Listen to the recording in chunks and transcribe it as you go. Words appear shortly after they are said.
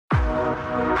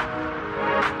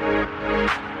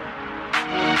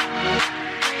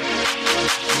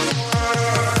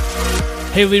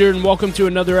Hey leader, and welcome to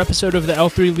another episode of the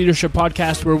L3 Leadership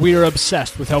Podcast, where we are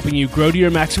obsessed with helping you grow to your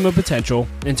maximum potential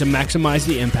and to maximize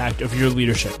the impact of your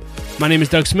leadership. My name is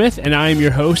Doug Smith, and I am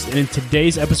your host, and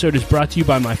today's episode is brought to you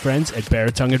by my friends at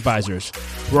Baritone Advisors.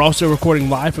 We're also recording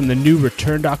live from the new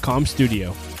Return.com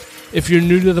studio. If you're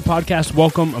new to the podcast,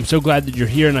 welcome. I'm so glad that you're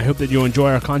here, and I hope that you'll enjoy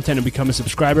our content and become a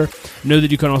subscriber. Know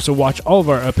that you can also watch all of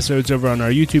our episodes over on our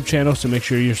YouTube channel, so make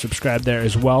sure you're subscribed there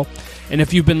as well. And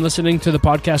if you've been listening to the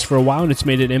podcast for a while and it's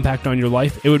made an impact on your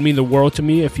life, it would mean the world to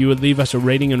me if you would leave us a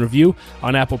rating and review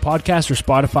on Apple Podcasts or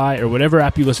Spotify or whatever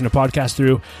app you listen to podcasts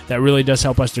through. That really does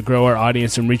help us to grow our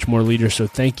audience and reach more leaders, so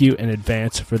thank you in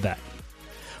advance for that.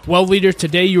 Well, leader,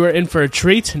 today you are in for a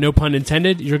treat, no pun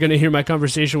intended. You're going to hear my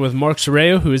conversation with Marc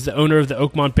Serrao, who is the owner of the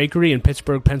Oakmont Bakery in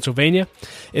Pittsburgh, Pennsylvania.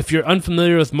 If you're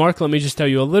unfamiliar with Marc, let me just tell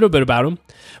you a little bit about him.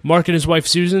 Marc and his wife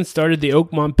Susan started the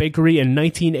Oakmont Bakery in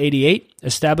 1988,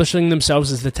 establishing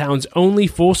themselves as the town's only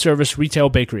full-service retail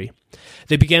bakery.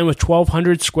 They began with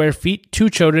 1,200 square feet,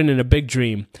 2 children, and a big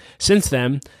dream. Since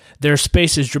then, their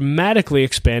space has dramatically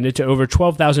expanded to over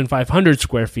 12,500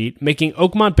 square feet, making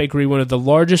Oakmont Bakery one of the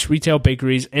largest retail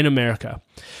bakeries in America.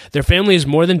 Their family has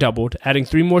more than doubled, adding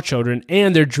 3 more children,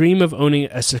 and their dream of owning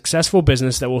a successful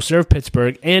business that will serve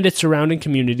Pittsburgh and its surrounding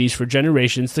communities for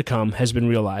generations to come has been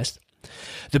realized.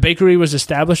 The bakery was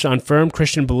established on firm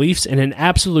Christian beliefs and an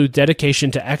absolute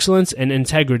dedication to excellence and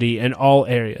integrity in all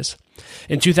areas.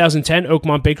 In 2010,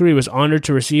 Oakmont Bakery was honored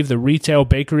to receive the Retail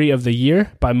Bakery of the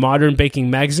Year by Modern Baking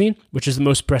Magazine, which is the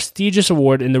most prestigious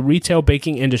award in the retail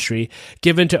baking industry,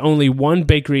 given to only one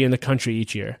bakery in the country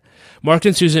each year. Marc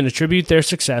and Susan attribute their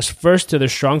success first to their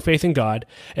strong faith in God,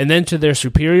 and then to their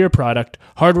superior product,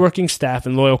 hardworking staff,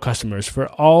 and loyal customers, for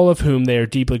all of whom they are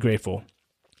deeply grateful.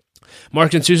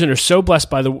 Marc and Susan are so blessed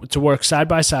to work side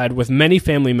by side with many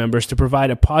family members to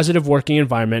provide a positive working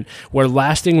environment where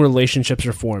lasting relationships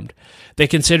are formed. They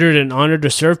consider it an honor to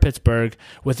serve Pittsburgh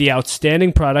with the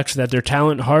outstanding products that their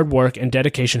talent, hard work, and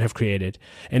dedication have created.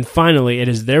 And finally, it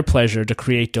is their pleasure to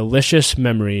create delicious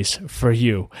memories for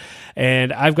you.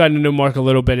 And I've gotten to know Marc a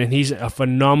little bit, and he's a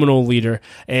phenomenal leader.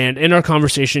 And in our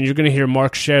conversation, you're going to hear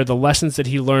Marc share the lessons that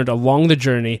he learned along the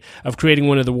journey of creating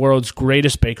one of the world's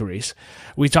greatest bakeries.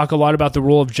 We talk a lot about the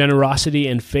role of generosity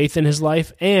and faith in his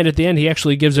life, and at the end, he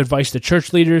actually gives advice to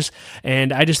church leaders,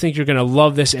 and I just think you're going to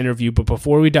love this interview. But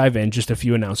before we dive in, just a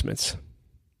few announcements.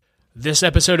 This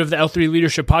episode of the L3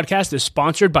 Leadership Podcast is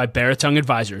sponsored by Baritone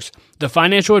Advisors. The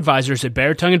financial advisors at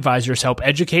Baritone Advisors help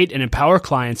educate and empower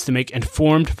clients to make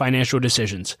informed financial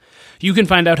decisions. You can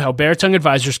find out how Baritone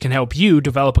Advisors can help you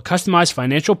develop a customized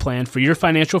financial plan for your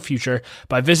financial future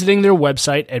by visiting their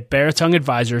website at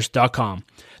baritoneadvisors.com.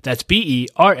 That's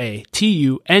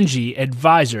BERATUNG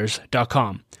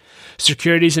advisors.com.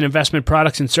 Securities and investment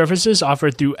products and services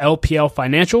offered through LPL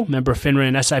Financial, member FINRA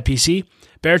and SIPC.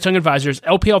 Baritone Advisors,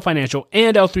 LPL Financial,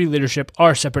 and L3 Leadership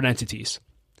are separate entities.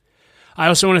 I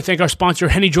also want to thank our sponsor,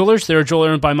 Henny Jewelers. They're a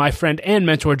jeweler owned by my friend and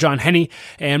mentor, John Henny,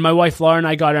 and my wife, Laura, and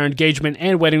I got our engagement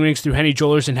and wedding rings through Henny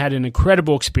Jewelers and had an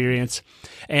incredible experience.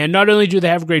 And not only do they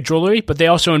have great jewelry, but they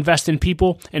also invest in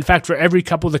people. In fact, for every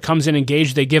couple that comes in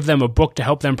engaged, they give them a book to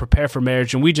help them prepare for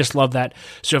marriage, and we just love that.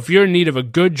 So if you're in need of a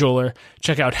good jeweler,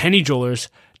 check out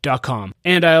hennyjewelers.com.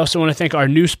 And I also want to thank our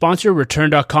new sponsor,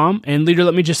 Return.com. And leader,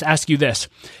 let me just ask you this.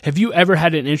 Have you ever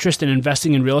had an interest in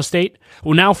investing in real estate?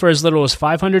 Well, now for as little as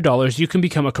 $500, you can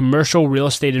become a commercial real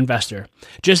estate investor.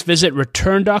 Just visit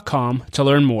Return.com to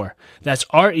learn more. That's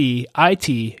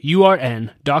REITURN.com.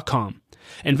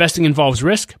 Investing involves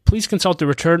risk. Please consult the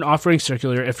Return Offering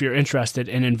Circular if you're interested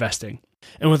in investing.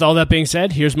 And with all that being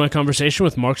said, here's my conversation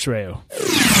with Marc Serrao.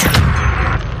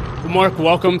 Marc,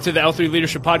 welcome to the L3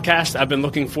 Leadership Podcast. I've been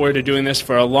looking forward to doing this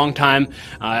for a long time.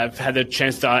 I've had the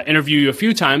chance to interview you a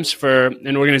few times for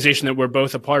an organization that we're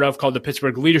both a part of called the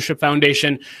Pittsburgh Leadership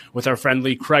Foundation with our friend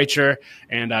Lee Kreitcher.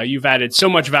 And you've added so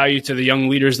much value to the young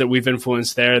leaders that we've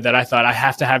influenced there that I thought I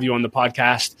have to have you on the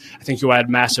podcast. I think you'll add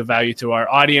massive value to our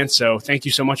audience. So thank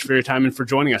you so much for your time and for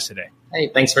joining us today. Hey,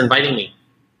 thanks for inviting me.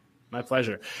 My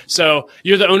pleasure. So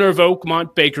you're the owner of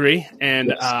Oakmont Bakery, and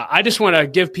Yes. I just want to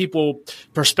give people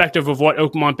perspective of what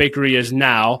Oakmont Bakery is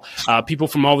now. People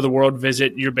from all over the world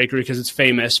visit your bakery because it's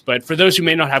famous, but for those who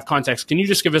may not have context, can you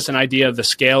just give us an idea of the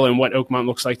scale and what Oakmont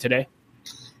looks like today?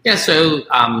 Yeah, so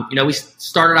we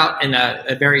started out in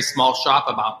a very small shop,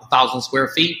 about 1,000 square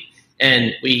feet,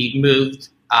 and we moved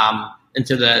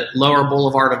into the lower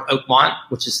boulevard of Oakmont,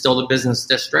 which is still the business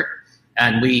district.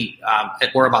 And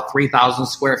we're about 3,000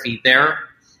 square feet there.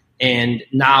 And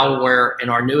now we're in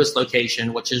our newest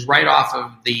location, which is right off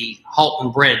of the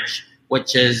Halton Bridge,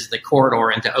 which is the corridor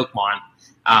into Oakmont.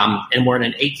 And we're in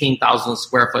an 18,000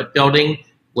 square foot building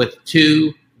with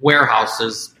 2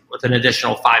 warehouses with an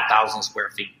additional 5,000 square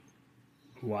feet.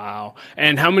 Wow.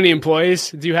 And how many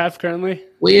employees do you have currently?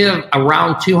 We have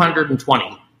around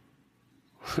 220.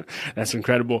 That's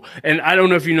incredible. And I don't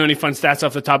know if you know any fun stats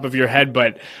off the top of your head,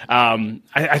 but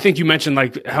I think you mentioned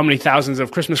like how many thousands of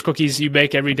Christmas cookies you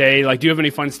bake every day. Like, do you have any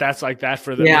fun stats like that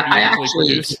for the? Yeah, I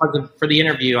actually for the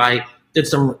interview, I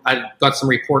got some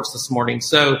reports this morning.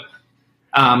 So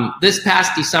this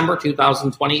past December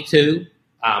 2022,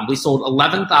 we sold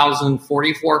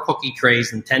 11,044 cookie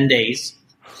trays in 10 days.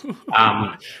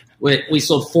 We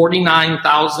sold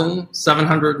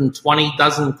 49,720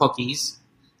 dozen cookies.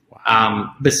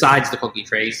 Besides the cookie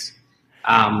trays.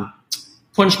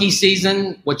 Punchki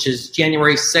season, which is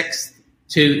January 6th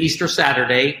to Easter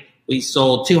Saturday, we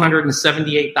sold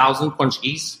 278,000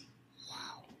 punchkis.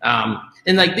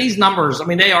 And like these numbers, I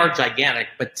mean, they are gigantic,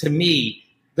 but to me,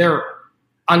 they're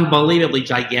unbelievably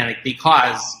gigantic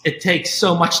because it takes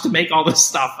so much to make all this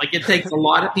stuff. Like it takes a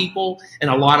lot of people and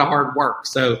a lot of hard work.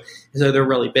 So they're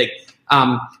really big.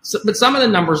 But some of the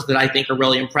numbers that I think are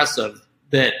really impressive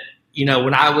that,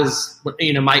 when I was,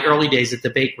 my early days at the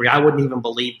bakery, I wouldn't even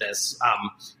believe this.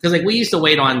 Because like we used to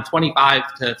wait on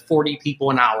 25 to 40 people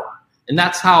an hour. And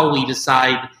that's how we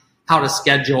decide how to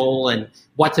schedule and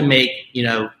what to make,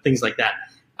 things like that.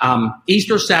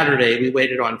 Easter Saturday, we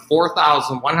waited on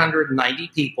 4,190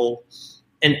 people.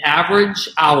 An average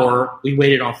hour, we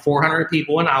waited on 400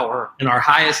 people an hour. And our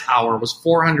highest hour was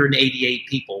 488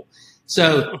 people.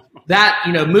 So that,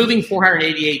 moving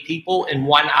 488 people in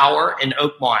 1 hour in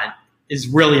Oakmont is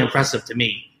really impressive to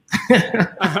me.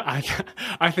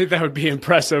 I think that would be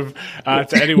impressive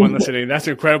to anyone listening. That's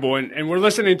incredible. And we're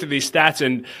listening to these stats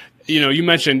and, you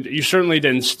mentioned you certainly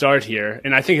didn't start here.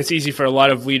 And I think it's easy for a lot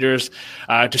of leaders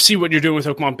to see what you're doing with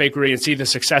Oakmont Bakery and see the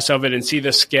success of it and see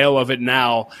the scale of it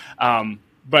now.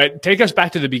 But take us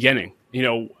back to the beginning.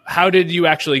 How did you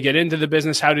actually get into the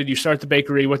business? How did you start the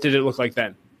bakery? What did it look like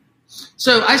then?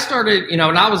 So I started, when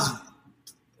I was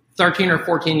 13 or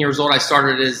 14 years old, I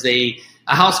started as a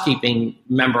housekeeping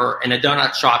member in a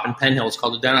donut shop in Penn Hills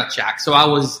called the Donut Shack. So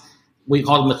we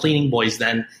called them the cleaning boys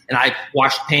then, and I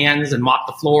washed pans and mopped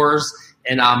the floors.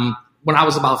 And when I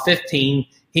was about 15,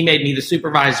 he made me the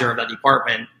supervisor of the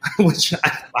department, which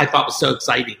I thought was so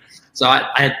exciting. So I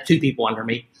had 2 people under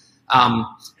me.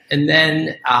 And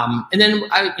then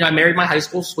I married my high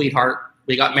school sweetheart.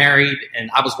 We got married,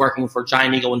 and I was working for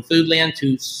Giant Eagle and Foodland,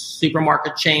 2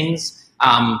 supermarket chains.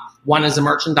 One is a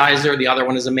merchandiser, the other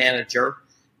one is a manager.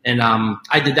 And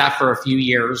I did that for a few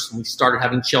years, and we started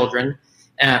having children.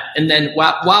 And then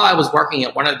while I was working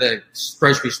at one of the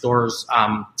grocery stores,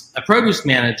 a produce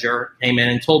manager came in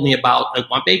and told me about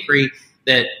Oakmont Bakery,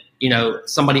 that,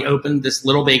 somebody opened this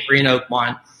little bakery in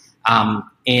Oakmont,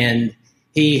 and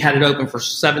he had it open for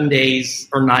 7 days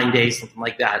or 9 days, something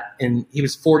like that. And he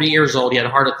was 40 years old. He had a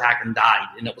heart attack and died,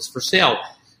 and it was for sale.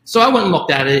 So I went and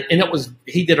looked at it, and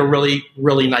he did a really,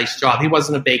 really nice job. He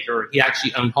wasn't a baker. He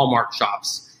actually owned Hallmark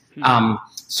shops.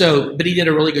 But he did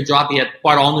a really good job. He had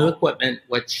bought all new equipment,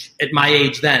 which at my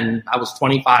age then, I was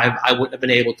 25, I wouldn't have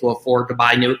been able to afford to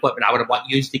buy new equipment. I would have bought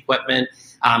used equipment.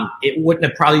 It wouldn't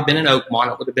have probably been in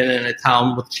Oakmont. It would have been in a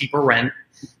town with cheaper rent.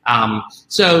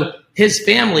 So his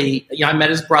family, I met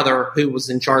his brother who was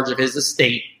in charge of his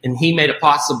estate, and he made it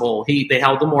possible. They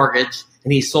held the mortgage,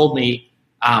 and he sold me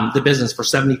the business for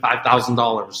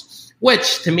 $75,000,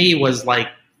 which to me was like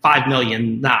 $5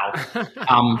 million now.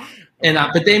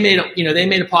 But they made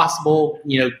it possible.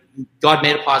 God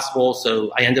made it possible.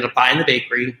 So I ended up buying the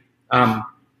bakery.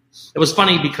 It was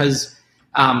funny because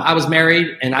I was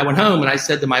married, and I went home and I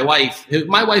said to my wife,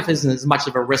 my wife isn't as much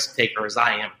of a risk taker as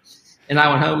I am. And I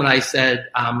went home and I said,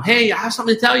 hey, I have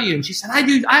something to tell you. And she said, I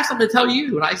have something to tell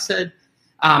you. And I said,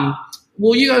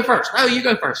 well, you go first. Oh, you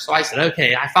go first. So I said,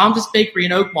 okay, I found this bakery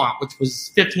in Oakmont, which was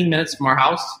 15 minutes from our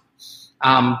house,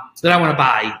 that I want to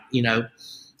buy,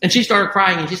 And she started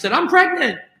crying, and she said, I'm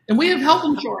pregnant, and we have health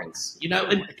insurance,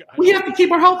 and we have to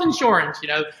keep our health insurance,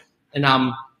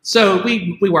 And so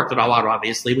we worked it all out,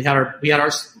 obviously. We had our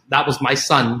that was my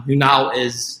son, who now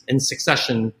is in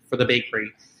succession for the bakery.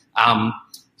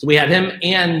 So we had him,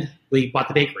 and we bought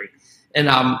the bakery. And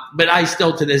but I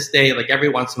still, to this day, like every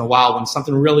once in a while, when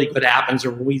something really good happens,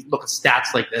 or when we look at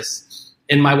stats like this,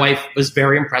 and my wife was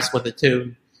very impressed with it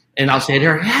too, and I'll say to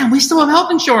her, yeah, we still have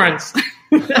health insurance.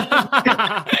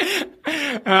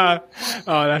 Oh,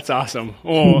 that's awesome.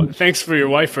 Well, thanks for your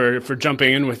wife for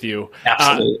jumping in with you.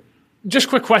 Absolutely. Just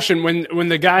quick question. When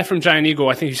the guy from Giant Eagle,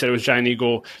 I think you said it was Giant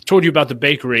Eagle, told you about the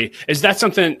bakery, is that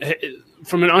something,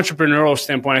 from an entrepreneurial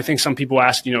standpoint, I think some people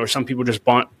ask, or some people just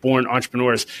born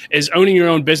entrepreneurs, is owning your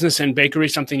own business and bakery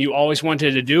something you always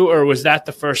wanted to do? Or was that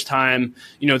the first time,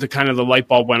 the light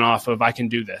bulb went off of, I can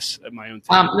do this at my own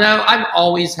thing? No, I've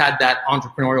always had that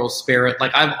entrepreneurial spirit.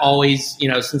 Like I've always,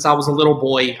 since I was a little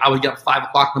boy, I would get up at 5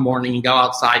 o'clock in the morning and go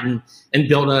outside and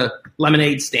build a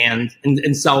lemonade stand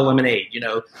and sell lemonade.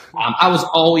 I was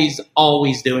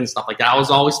always doing stuff like that. I was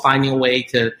always finding a way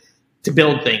to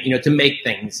build things, to make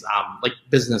things, like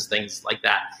business things like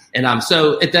that. And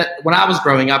so when I was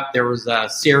growing up, there was a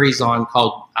series on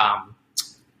called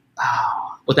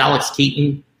with Alex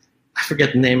Keaton. I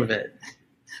forget the name of it.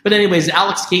 But anyways,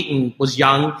 Alex Keaton was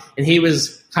young, and he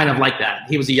was kind of like that.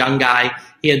 He was a young guy.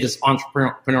 He had this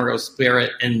entrepreneurial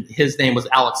spirit, and his name was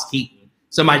Alex Keaton.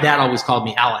 So my dad always called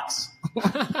me Alex.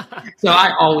 So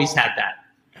I always had that.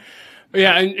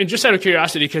 Yeah, and just out of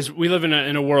curiosity, because we live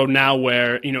in a world now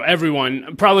where,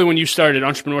 everyone, probably when you started,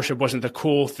 entrepreneurship wasn't the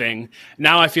cool thing.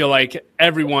 Now I feel like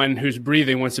everyone who's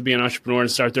breathing wants to be an entrepreneur and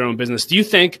start their own business. Do you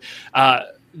think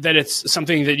that it's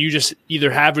something that you just either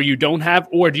have or you don't have,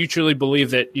 or do you truly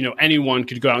believe that, anyone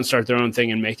could go out and start their own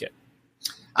thing and make it?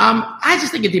 I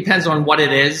just think it depends on what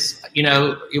it is,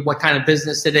 what kind of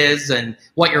business it is and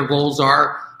what your goals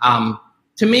are.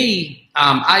 To me,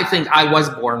 I think I was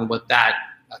born with that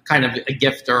kind of a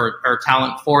gift or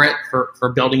talent for it,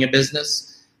 for building a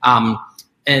business.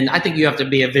 And I think you have to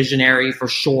be a visionary for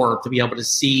sure to be able to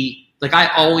see, like I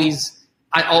always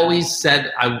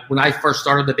said, when I first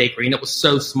started the bakery, and it was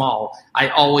so small, I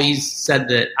always said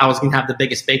that I was going to have the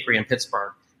biggest bakery in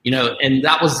Pittsburgh, and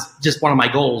that was just one of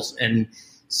my goals. And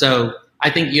so I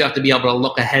think you have to be able to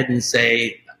look ahead and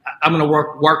say, I'm going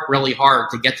to work really hard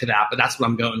to get to that, but that's what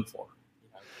I'm going for.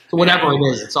 So whatever it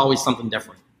is, it's always something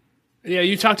different. Yeah,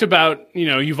 you talked about,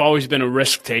 you've always been a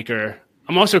risk taker.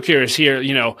 I'm also curious here,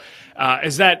 are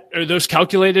those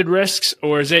calculated risks,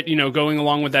 or is it, going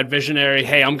along with that visionary,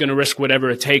 hey, I'm going to risk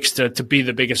whatever it takes to be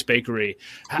the biggest bakery?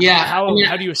 How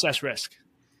do you assess risk?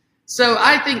 So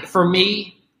I think for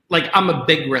me, like I'm a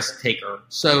big risk taker.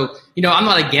 So, I'm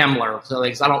not a gambler. So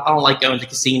like, I don't like going to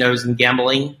casinos and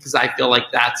gambling because I feel like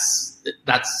that's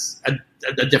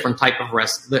a different type of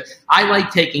risk. I like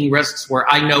taking risks where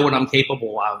I know what I'm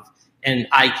capable of and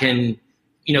I can,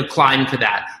 climb to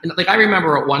that. And like I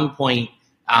remember at one point,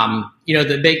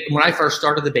 when I first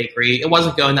started the bakery, it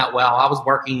wasn't going that well. I was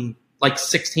working like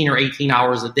 16 or 18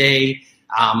 hours a day.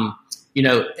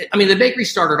 The bakery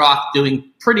started off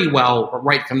doing pretty well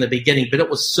right from the beginning, but it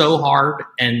was so hard.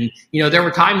 And, there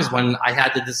were times when I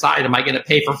had to decide, am I going to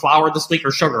pay for flour this week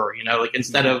or sugar?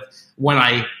 Instead of when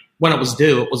it was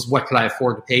due, it was what could I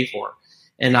afford to pay for?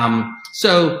 And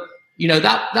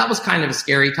that was kind of a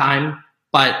scary time.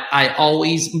 But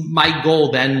my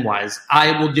goal then was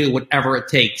I will do whatever it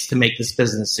takes to make this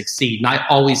business succeed. And I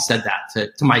always said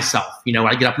that to myself.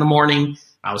 I get up in the morning,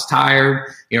 I was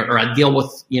tired, or I'd deal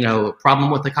with, a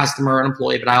problem with the customer or an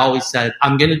employee, but I always said,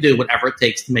 I'm going to do whatever it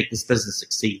takes to make this business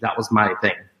succeed. That was my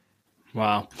thing.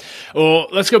 Wow. Well,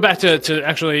 let's go back to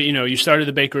actually, you started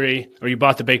the bakery, or you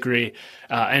bought the bakery,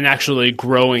 and actually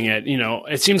growing it.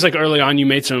 It seems like early on you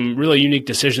made some really unique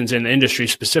decisions in the industry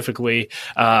specifically.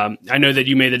 I know that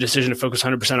you made the decision to focus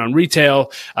 100% on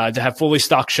retail, to have fully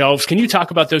stocked shelves. Can you talk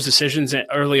about those decisions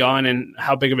early on and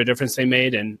how big of a difference they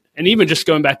made? And even just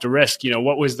going back to risk,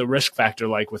 what was the risk factor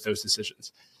like with those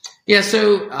decisions? Yeah.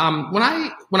 So, when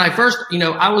I first,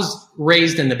 I was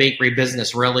raised in the bakery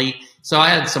business really. So I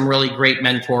had some really great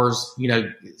mentors,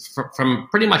 from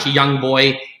pretty much a young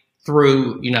boy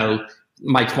through,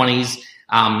 my 20s.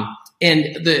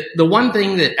 And the one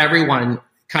thing that everyone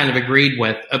kind of agreed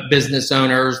with, business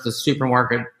owners, the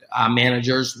supermarket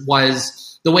managers,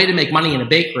 was the way to make money in a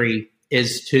bakery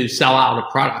is to sell out a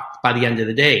product by the end of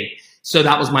the day. So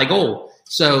that was my goal.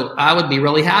 So I would be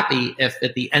really happy if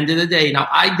at the end of the day, now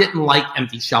I didn't like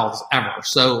empty shelves ever.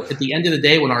 So at the end of the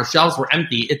day, when our shelves were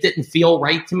empty, it didn't feel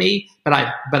right to me, but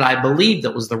I believed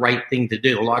it was the right thing to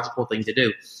do, a logical thing to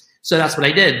do. So that's what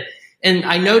I did. And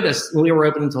I noticed when we were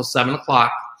open until 7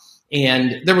 o'clock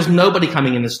and there was nobody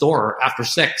coming in the store after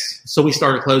 6. So we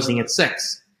started closing at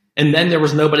 6. And then there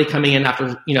was nobody coming in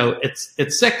after,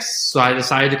 it's 6. So I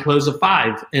decided to close at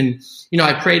 5. And,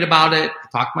 I prayed about it,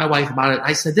 talked to my wife about it.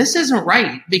 I said, this isn't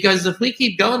right, because if we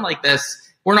keep going like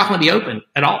this, we're not going to be open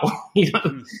at all.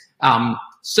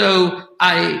 So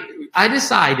I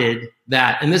decided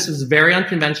that, and this is very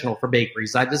unconventional for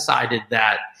bakeries, I decided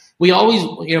that we always,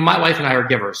 my wife and I are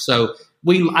givers. So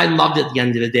I loved at the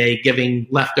end of the day giving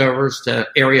leftovers to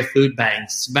area food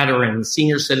banks, veterans,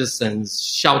 senior citizens,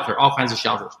 shelter, all kinds of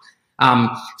shelters.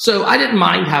 So I didn't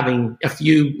mind having a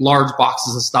few large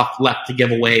boxes of stuff left to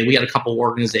give away. We had a couple of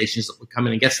organizations that would come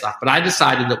in and get stuff, but I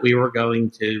decided that we were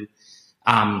going to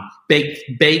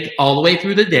bake all the way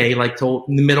through the day, like till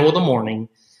the middle of the morning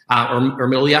or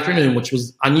middle of the afternoon, which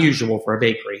was unusual for a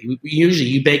bakery. Usually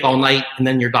you bake all night and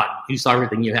then you're done. You saw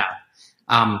everything you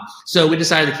have. So we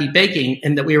decided to keep baking,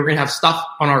 and that we were going to have stuff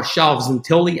on our shelves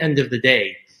until the end of the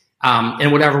day.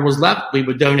 And whatever was left, we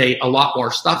would donate a lot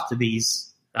more stuff to these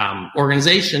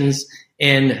organizations,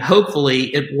 and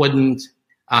hopefully it wouldn't.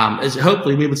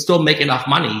 Hopefully we would still make enough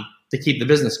money to keep the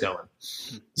business going.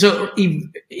 So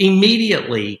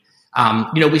immediately,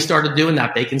 we started doing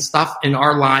that baking stuff, and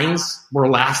our lines were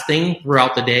lasting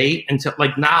throughout the day until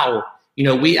like now.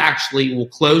 We actually will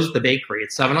close the bakery at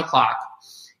 7:00,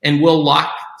 and we'll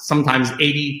lock sometimes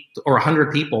 80 or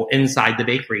 100 people inside the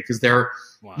bakery because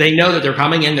they know that they're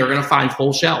coming in, they're going to find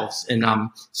full shelves. And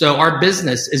so our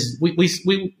business is,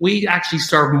 we actually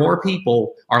serve more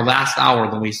people our last hour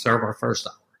than we serve our first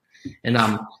hour. And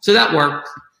so that worked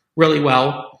really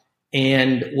well.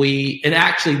 And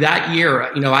actually that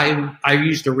year, I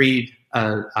used to read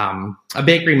a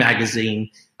bakery magazine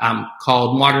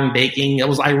called Modern Baking.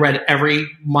 I read every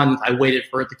month. I waited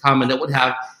for it to come, and it would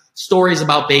have stories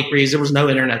about bakeries. There was no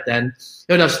internet then.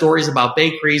 It would have stories about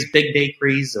bakeries, big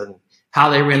bakeries, and how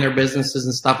they ran their businesses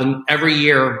and stuff. And every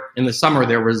year in the summer,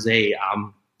 there was a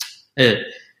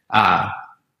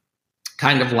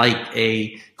kind of like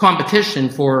a competition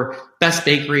for best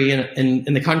bakery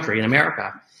in the country, in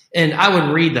America. And I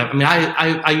would read them. I mean,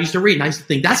 I used to read, and I used to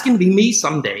think that's going to be me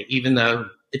someday, even though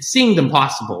it seemed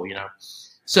impossible,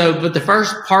 So, but the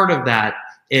first part of that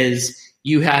is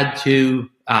you had to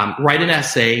write an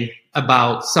essay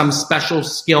about some special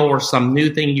skill or some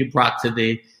new thing you brought to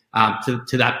the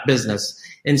to that business.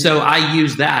 And so I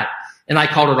used that, and I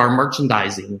called it our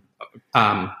merchandising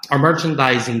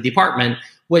department,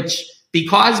 which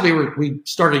because we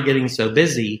started getting so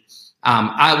busy,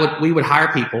 we would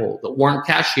hire people that weren't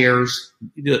cashiers,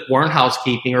 that weren't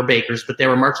housekeeping or bakers, but they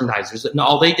were merchandisers. And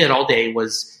all they did all day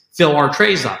was fill our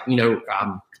trays up,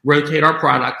 rotate our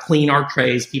product, clean our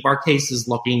trays, keep our cases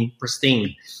looking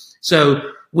pristine. So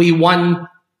we won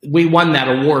that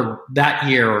award that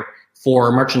year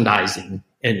for merchandising.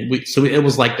 And so it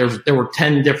was like there were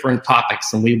 10 different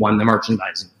topics, and we won the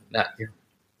merchandising that year.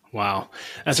 Wow.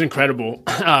 That's incredible.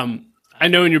 I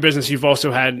know in your business, you've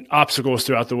also had obstacles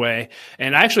throughout the way.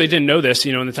 And I actually didn't know this,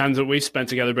 in the times that we've spent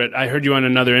together, but I heard you on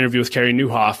another interview with Carrie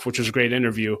Newhoff, which was a great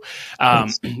interview.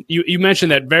 You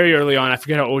mentioned that very early on, I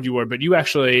forget how old you were, but you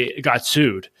actually got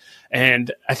sued.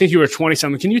 And I think you were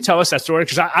 20-something. Can you tell us that story?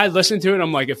 Because I listened to it.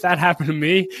 I'm like, if that happened to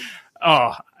me,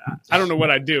 I don't know what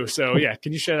I'd do. So yeah,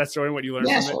 can you share that story and what you learned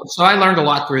from it? So I learned a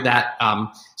lot through that.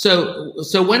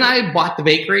 So when I bought the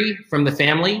bakery from the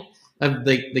family of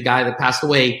the guy that passed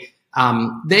away,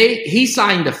 he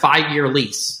signed a 5-year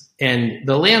lease, and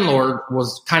the landlord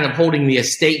was kind of holding the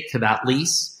estate to that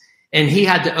lease, and he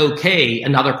had to okay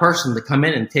another person to come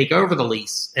in and take over the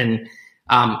lease. And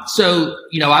so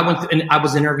I went and I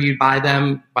was interviewed by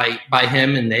him,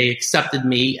 and they accepted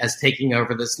me as taking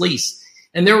over this lease.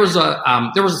 And there was a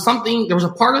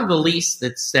part of the lease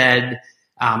that said,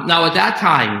 now at that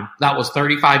time, that was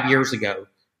 35 years ago,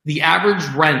 the average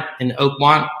rent in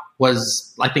Oakmont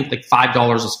was, I think, like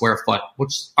 $5 a square foot,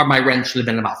 which my rent should have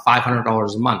been about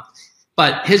 $500 a month.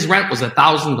 But his rent was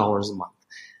 $1,000 a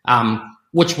month,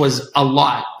 which was a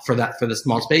lot for the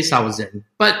small space I was in.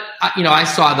 But I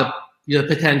saw the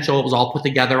potential. It was all put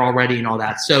together already and all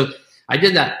that. So I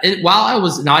did that. And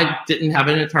I didn't have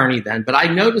an attorney then, but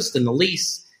I noticed in the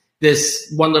lease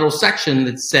this one little section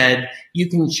that said you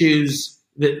can choose,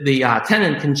 the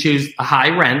tenant can choose a high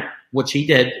rent, which he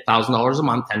did, $1,000 a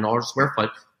month, $10 a square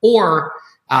foot, or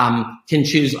can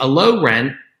choose a low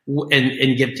rent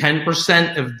and give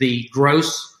 10% of the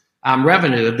gross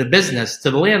revenue of the business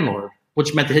to the landlord,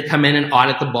 which meant that he'd come in and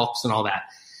audit the books and all that.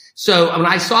 So when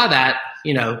I saw that,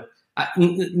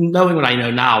 knowing what I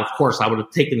know now, of course, I would have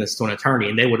taken this to an attorney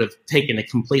and they would have taken it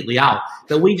completely out.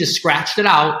 But we just scratched it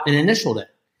out and initialed it.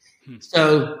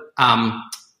 So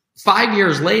 5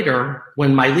 years later,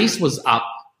 when my lease was up,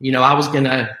 I was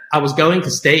going to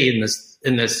stay in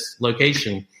this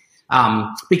location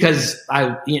because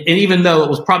and even though it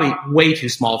was probably way too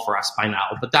small for us by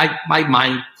now, but my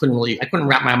mind I couldn't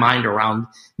wrap my mind around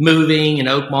moving in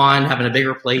Oakmont, having a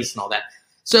bigger place and all that.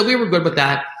 So we were good with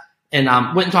that. And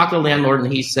went and talked to the landlord, and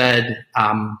he said,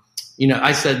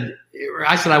 I said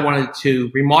I wanted to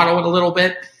remodel it a little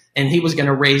bit, and he was going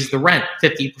to raise the rent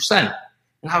 50%.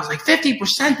 And I was like,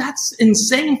 50%? That's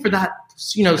insane for that,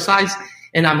 size.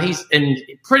 And and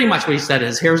pretty much what he said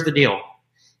is, here's the deal: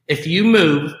 if you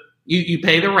move, you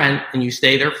pay the rent and you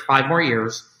stay there for 5 more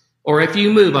years, or if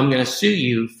you move, I'm going to sue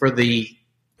you for the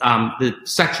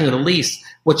section of the lease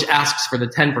which asks for the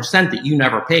 10% that you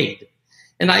never paid.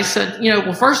 And I said,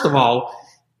 well, first of all,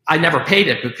 I never paid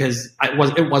it because it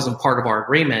wasn't part of our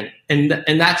agreement. And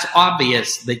that's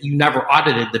obvious that you never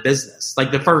audited the business.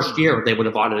 Like the first year they would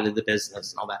have audited the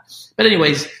business and all that. But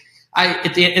anyways,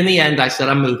 in the end, I said,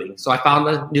 I'm moving. So I found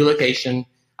a new location.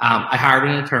 I hired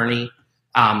an attorney.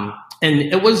 And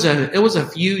it was a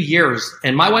few years,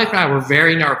 and my wife and I were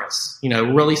very nervous.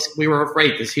 Really, we were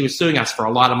afraid because he was suing us for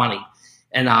a lot of money.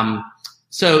 And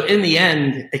so in the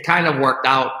end, it kind of worked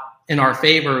out in our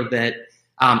favor that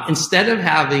instead of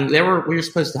having, we were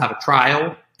supposed to have a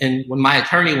trial, and when my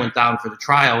attorney went down for the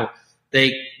trial,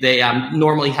 they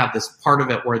normally have this part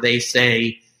of it where they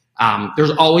say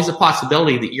there's always a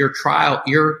possibility that your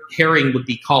hearing would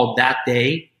be called that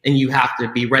day, and you have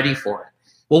to be ready for it.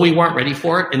 Well, we weren't ready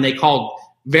for it, and they called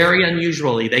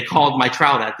my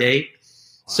trial that day.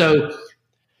 So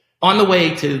on the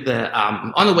way to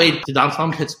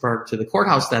downtown Pittsburgh to the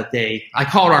courthouse that day, I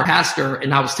called our pastor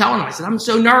and I was telling him, I said, I'm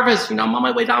so nervous. I'm on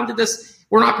my way down to this.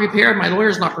 We're not prepared. My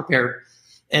lawyer's not prepared.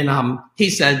 And he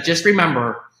said, just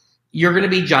remember, you're going to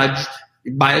be judged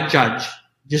by a judge,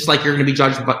 just like you're going to be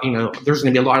judged. But there's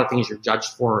going to be a lot of things you're judged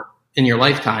for in your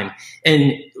lifetime.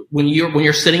 And when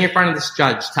you're sitting in front of this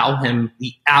judge, tell him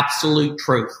the absolute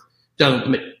truth.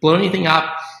 Don't blow anything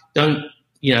up. Don't,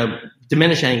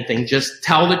 diminish anything. Just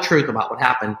tell the truth about what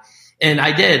happened. And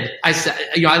I did. I said,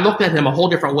 I looked at him a whole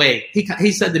different way.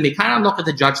 He said to me, kind of look at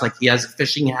the judge like he has a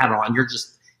fishing hat on. You're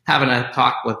just having a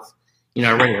talk with,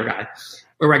 a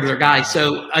regular guy.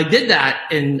 So I did that,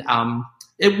 and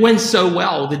it went so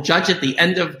well. The judge at the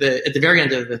very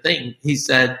end of the thing, he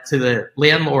said to the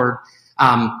landlord,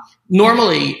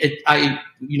 normally I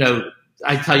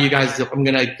tell you guys that I'm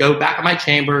going to go back in my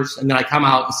chambers, and then I come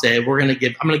out and say, I'm going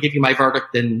to give you my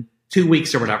verdict in 2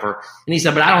 weeks or whatever. And he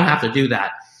said, but I don't have to do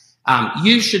that.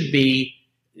 You should be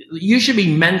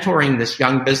mentoring this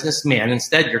young businessman.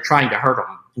 Instead, you're trying to hurt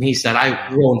him. And he said, I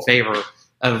rule in favor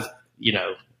of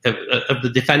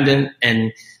the defendant,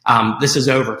 and this is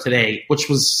over today, which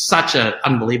was such an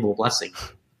unbelievable blessing.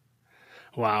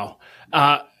 Wow.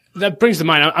 That brings to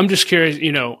mind, I'm just curious,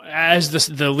 as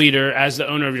the leader, as the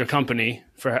owner of your company,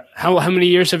 for how many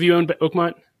years have you owned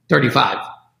Oakmont?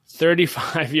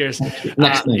 35 years.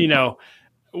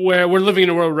 Where we're living in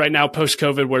a world right now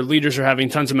post-COVID where leaders are having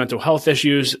tons of mental health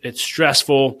issues. It's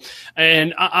stressful.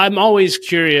 And I'm always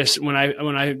curious when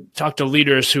I talk to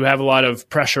leaders who have a lot of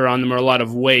pressure on them or a lot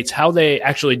of weights, how they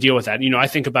actually deal with that. I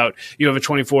think about you have a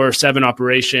 24/7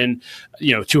 operation,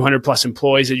 200 plus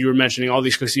employees that you were mentioning, all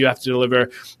these cookies you have to deliver.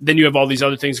 Then you have all these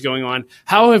other things going on.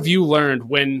 How have you learned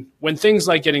when things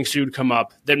like getting sued come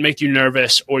up that make you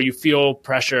nervous or you feel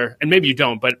pressure, and maybe you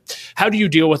don't, but how do you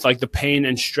deal with like the pain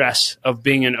and stress of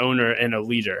being an owner and a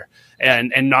leader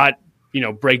and not,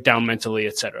 break down mentally,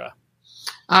 et cetera?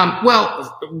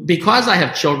 Well, because I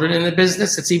have children in the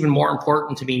business, it's even more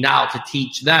important to me now to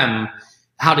teach them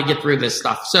how to get through this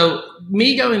stuff. So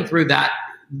me going through that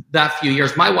few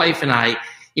years, my wife and I,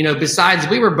 besides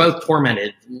we were both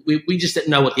tormented, we just didn't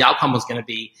know what the outcome was going to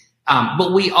be.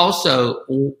 But we also,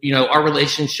 our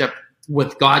relationship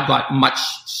with God got much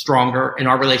stronger, in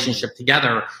our relationship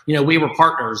together. We were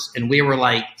partners, and we were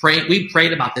we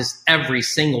prayed about this every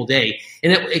single day,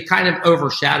 and it kind of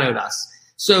overshadowed us.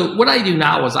 So what I do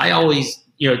now is I always,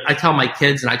 I tell my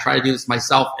kids, and I try to do this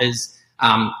myself, is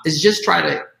just try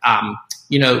to,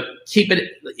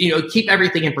 keep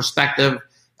everything in perspective.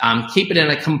 Keep it in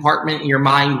a compartment in your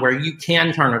mind where you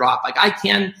can turn it off. Like I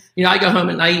can, I go home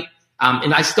at night,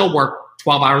 and I still work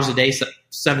 12 hours a day,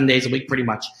 7 days a week, pretty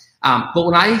much. But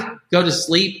when I go to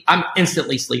sleep, I'm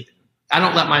instantly sleeping. I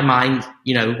don't let my mind,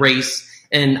 race.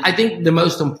 And I think the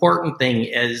most important thing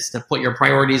is to put your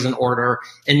priorities in order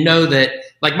and know that,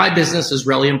 like, my business is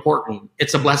really important.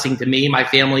 It's a blessing to me, my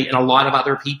family, and a lot of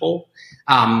other people.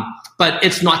 But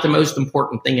it's not the most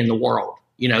important thing in the world.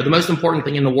 The most important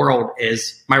thing in the world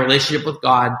is my relationship with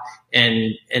God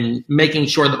and making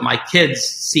sure that my kids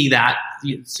see that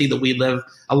we live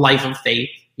a life of faith,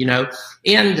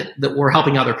 and that we're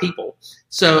helping other people.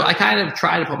 So I kind of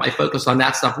try to put my focus on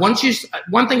that stuff. One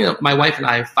thing that my wife and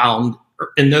I found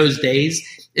in those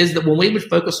days is that when we would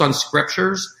focus on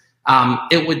scriptures,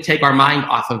 it would take our mind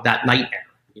off of that nightmare,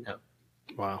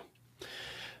 Wow.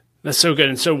 That's so good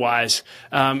and so wise.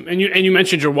 And you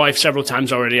mentioned your wife several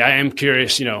times already. I am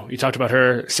curious, you talked about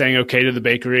her saying okay to the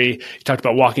bakery. You talked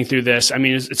about walking through this. I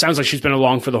mean, it sounds like she's been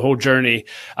along for the whole journey.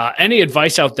 Any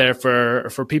advice out there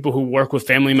for people who work with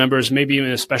family members, maybe even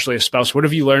especially a spouse? What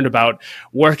have you learned about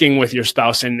working with your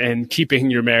spouse and keeping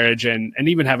your marriage and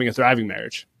even having a thriving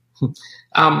marriage?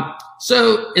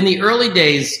 So in the early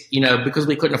days, because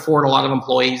we couldn't afford a lot of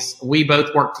employees, we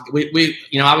both worked.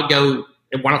 I would go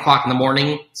at 1 o'clock in the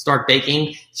morning, start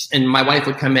baking, and my wife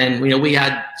would come in. We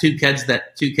had two kids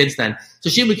then. So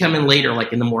she would come in later,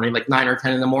 like in the morning, like 9 or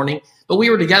 10 in the morning, but we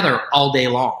were together all day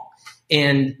long.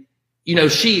 And,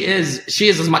 she is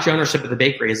as much ownership of the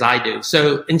bakery as I do.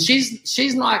 So, and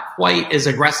she's not quite as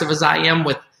aggressive as I am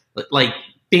with like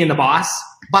being the boss,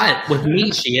 but with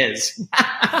me, she is.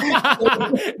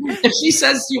 If she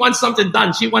says she wants something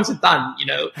done, she wants it done,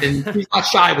 and she's not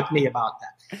shy with me about that.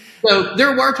 So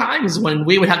there were times when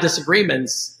we would have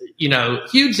disagreements,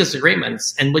 huge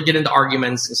disagreements, and we'd get into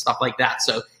arguments and stuff like that.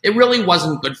 So it really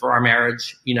wasn't good for our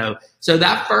marriage, So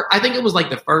I think it was like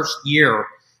the first year,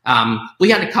 we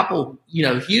had a couple,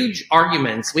 huge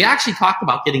arguments. We actually talked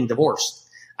about getting divorced.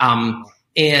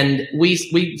 And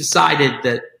we decided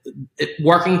that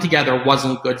working together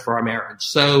wasn't good for our marriage.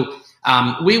 So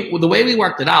the way we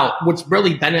worked it out, which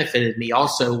really benefited me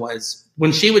also, was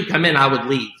when she would come in, I would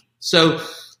leave. So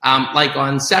like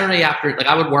on Saturday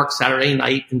I would work Saturday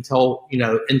night until,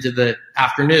 into the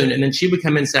afternoon. And then she would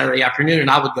come in Saturday afternoon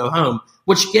and I would go home,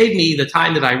 which gave me the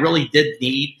time that I really did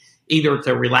need, either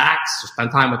to relax or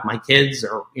spend time with my kids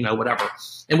or, whatever.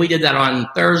 And we did that on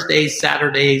Thursdays,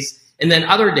 Saturdays, and then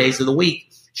other days of the week.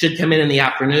 She'd come in the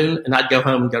afternoon and I'd go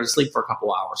home and go to sleep for a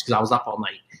couple hours because I was up all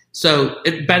night. So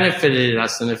it benefited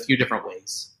us in a few different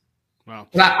ways. Wow.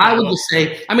 But I would just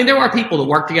say, there are people that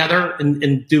work together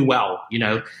and do well,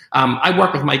 I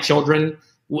work with my children.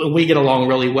 We get along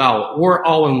really well. We're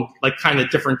all in like kind of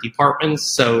different departments.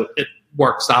 So it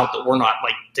works out that we're not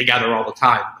like together all the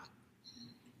time.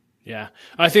 Yeah.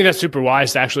 I think that's super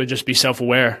wise to actually just be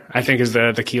self-aware, I think is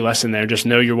the key lesson there. Just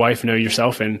know your wife, know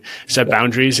yourself, and set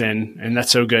boundaries. And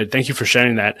that's so good. Thank you for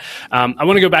sharing that. I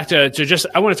want to go back to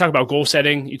I want to talk about goal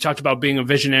setting. You talked about being a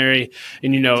visionary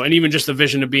and, and even just the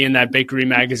vision of being in that bakery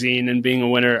magazine and being a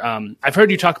winner. I've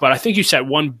heard you talk about, I think you set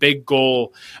one big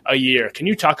goal a year. Can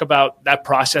you talk about that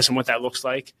process and what that looks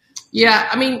like?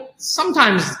 Yeah.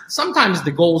 Sometimes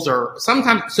the goals are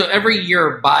so every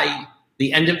year by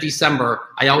the end of December,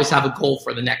 I always have a goal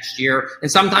for the next year.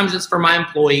 And sometimes it's for my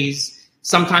employees.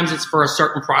 Sometimes it's for a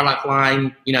certain product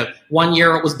line. 1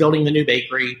 year it was building the new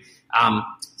bakery.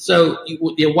 So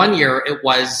 1 year it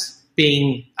was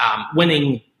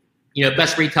winning,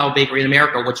 best retail bakery in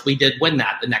America, which we did win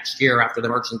that the next year after the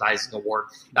merchandising award.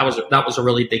 That was a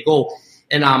really big goal.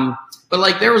 And, but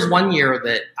like there was 1 year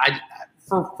that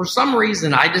for some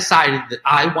reason I decided that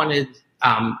I wanted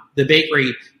the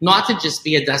bakery not to just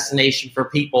be a destination for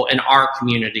people in our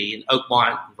community in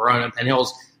Oakmont, Verona, and Penn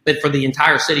Hills, but for the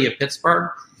entire city of Pittsburgh.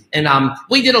 And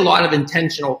we did a lot of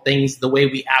intentional things, the way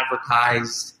we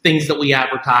advertised,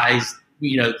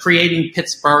 creating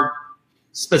Pittsburgh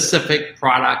specific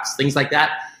products, things like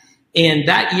that. And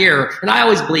that year, and I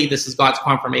always believe this is God's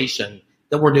confirmation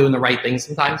that we're doing the right thing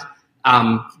sometimes.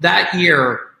 That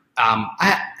year,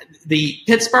 the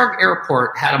Pittsburgh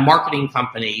airport had a marketing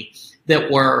company that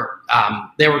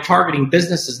they were targeting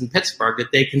businesses in Pittsburgh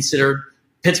that they considered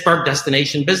Pittsburgh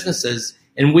destination businesses,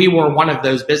 and we were one of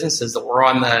those businesses that were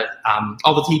on the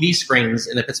all the TV screens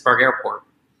in the Pittsburgh airport.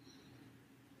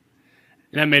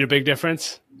 And that made a big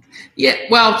difference? Yeah,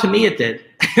 well, to me it did.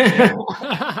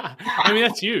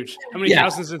 That's huge. How many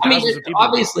thousands and thousands of people?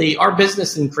 Obviously, our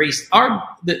business increased.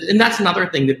 And that's another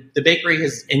thing. The bakery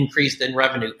has increased in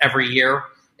revenue every year,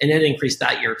 and it increased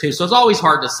that year too. So it's always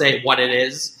hard to say what it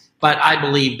is. But I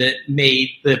believe that made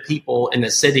the people in the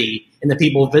city and the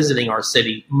people visiting our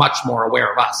city much more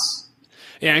aware of us.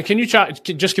 Yeah, and can you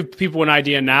just give people an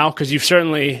idea now? Because you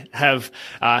certainly have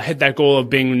hit that goal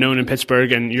of being known in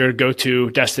Pittsburgh and your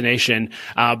go-to destination.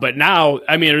 But now,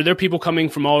 are there people coming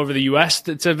from all over the U.S.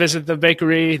 to visit the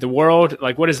bakery, the world?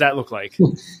 Like, what does that look like?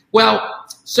 Well,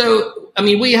 so,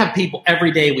 we have people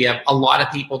every day. We have a lot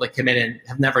of people that come in and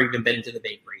have never even been into the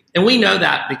bakery. And we know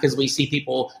that because we see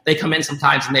people, they come in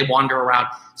sometimes and they wander around.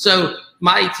 So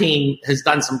my team has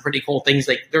done some pretty cool things.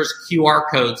 Like there's QR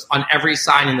codes on every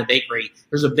sign in the bakery.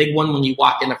 There's a big one when you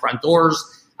walk in the front doors.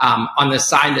 On the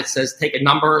sign that says take a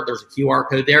number, there's a QR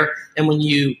code there. And when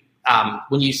you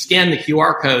scan the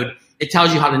QR code, it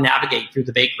tells you how to navigate through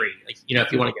the bakery. Like,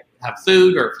 if you want to have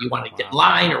food or if you want to get in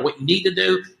line or what you need to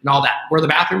do and all that, where the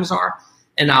bathrooms are.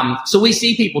 And so we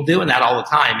see people doing that all the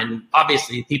time. And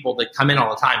obviously people that come in all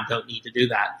the time don't need to do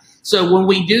that. So when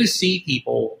we do see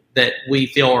people that we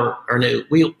feel are new,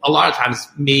 a lot of times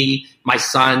me, my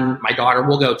son, my daughter,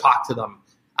 we'll go talk to them,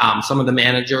 some of the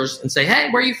managers, and say, hey,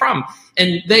 where are you from?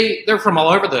 And they're from all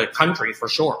over the country for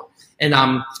sure. And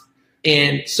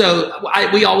so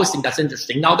we always think that's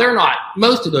interesting. Now,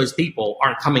 most of those people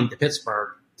aren't coming to Pittsburgh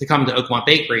to come to Oakmont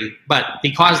Bakery, but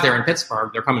because they're in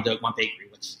Pittsburgh, they're coming to Oakmont Bakery,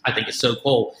 which I think is so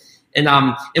cool. And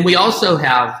we also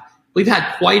we've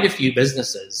had quite a few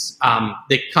businesses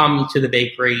that come to the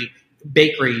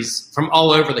bakeries from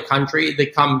all over the country. They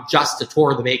come just to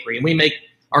tour the bakery, and we make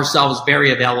ourselves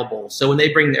very available. So when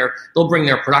they'll bring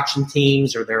their production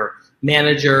teams or their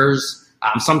managers,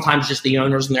 sometimes just the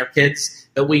owners and their kids,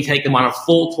 that we take them on a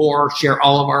full tour, share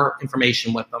all of our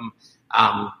information with them,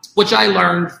 which I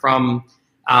learned from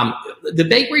the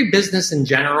bakery business in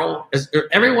general.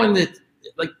 Everyone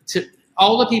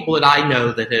all the people that I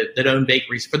know that own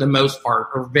bakeries, for the most part,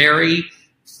 are very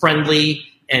friendly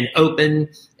and open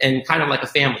and kind of like a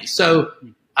family. So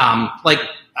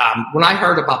when I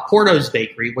heard about Porto's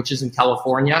Bakery, which is in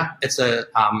California, it's a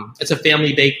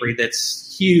family bakery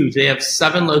that's huge. They have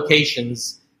 7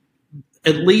 locations,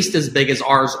 at least as big as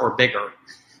ours or bigger.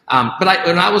 But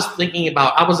when I was thinking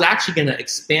about, I was actually going to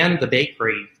expand the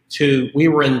bakery we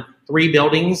were in 3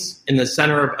 buildings in the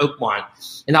center of Oakmont,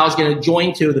 and I was going to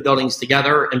join 2 of the buildings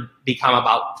together and become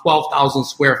about 12,000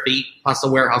 square feet plus a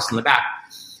warehouse in the back.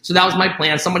 So that was my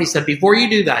plan. Somebody said, before you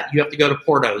do that, you have to go to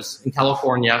Porto's in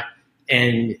California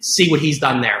and see what he's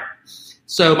done there.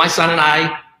 So my son and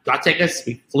I got tickets.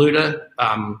 We flew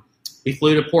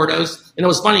to Porto's, and it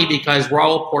was funny because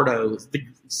Raul Porto is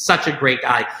such a great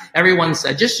guy. Everyone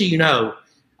said, just so you know,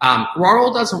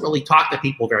 Raul doesn't really talk to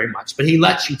people very much, but he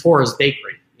lets you tour his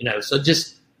bakery, so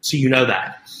just so you know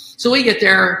that. So we get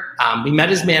there, we met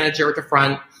his manager at the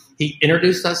front. He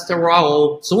introduced us to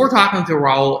Raul. So we're talking to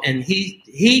Raul, and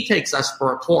he takes us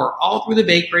for a tour all through the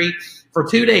bakery for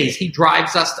 2 days. He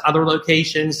drives us to other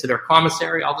locations, to their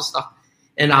commissary, all this stuff.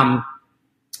 And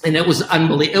it was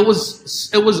unbelievable. It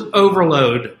was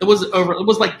overload. It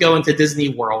was like going to Disney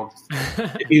World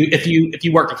if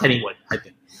you work at Kennywood, I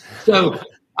think. So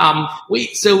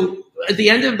at the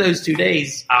end of those 2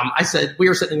 days, I said, we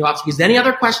were sitting in the office, he goes, any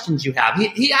other questions you have?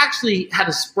 He actually had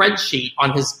a spreadsheet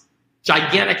on his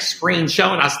gigantic screen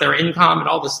showing us their income and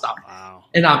all this stuff. Wow.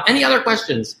 And any other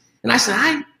questions? And I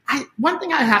said, one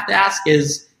thing I have to ask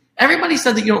is, everybody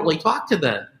said that you don't really talk to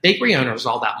the bakery owners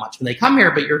all that much when they come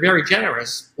here, but you're very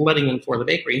generous letting them tour the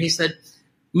bakery. And he said,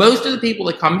 most of the people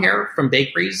that come here from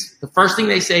bakeries, the first thing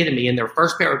they say to me in their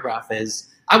first paragraph is,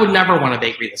 I would never want a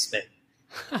bakery this big.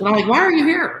 And I'm like, why are you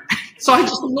here? So I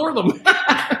just ignore them.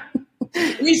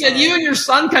 And he said, you and your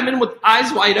son come in with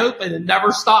eyes wide open and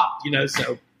never stopped,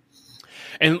 so.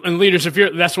 And leaders,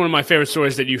 that's one of my favorite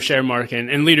stories that you share, Mark.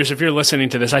 And leaders, if you're listening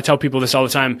to this, I tell people this all the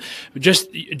time.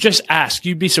 Just ask.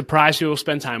 You'd be surprised who will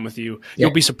spend time with you. Yeah.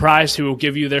 You'll be surprised who will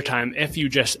give you their time if you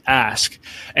just ask.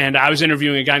 And I was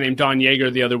interviewing a guy named Don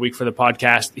Yeager the other week for the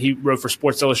podcast. He wrote for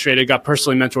Sports Illustrated, got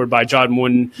personally mentored by John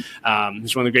Wooden.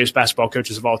 He's one of the greatest basketball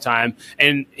coaches of all time.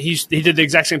 And he did the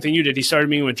exact same thing you did. He started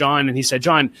meeting with John, and he said,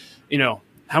 John,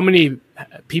 how many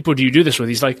people do you do this with?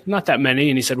 He's like, not that many.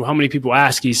 And he said, well, how many people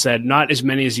ask? He said, not as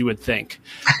many as you would think.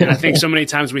 And I think so many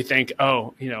times we think,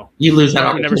 you lose that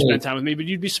opportunity. Never spend time with me, but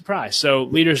you'd be surprised. So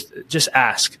leaders, just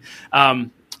ask. I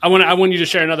want you to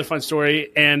share another fun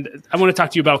story, and I want to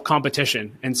talk to you about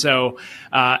competition. And so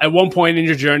at one point in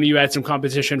your journey, you had some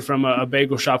competition from a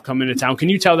bagel shop come into town. Can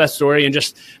you tell that story and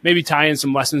just maybe tie in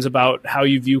some lessons about how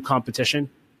you view competition?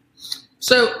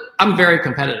 So I'm very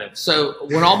competitive. So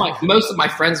when most of my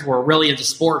friends were really into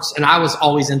sports, and I was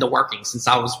always into working since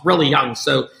I was really young.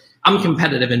 So I'm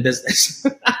competitive in business.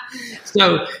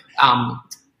 So when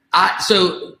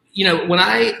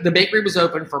the bakery was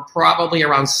open for probably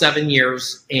around 7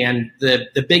 years, and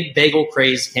the big bagel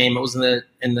craze came. It was in the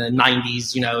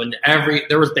 90s, and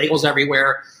there was bagels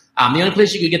everywhere. The only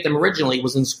place you could get them originally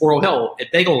was in Squirrel Hill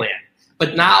at Bagel Land.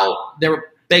 But now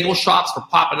bagel shops were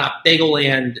popping up. Bagel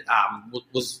Land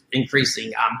was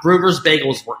increasing. Brugger's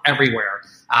Bagels were everywhere.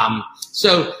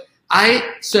 So I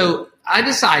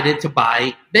decided to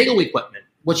buy bagel equipment,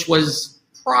 which was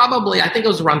probably, I think it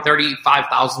was around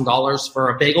 $35,000 for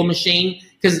a bagel machine.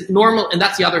 Because and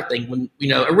that's the other thing. When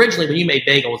originally when you made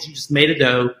bagels, you just made a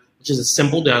dough, which is a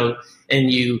simple dough, and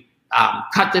you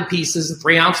cut the pieces,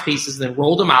 3-ounce pieces, then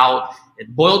rolled them out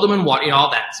and boiled them in water.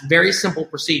 All that. It's a very simple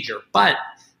procedure, but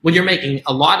when you're making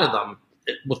a lot of them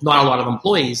with not a lot of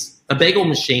employees, a bagel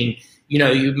machine,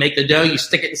 you make the dough, you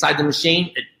stick it inside the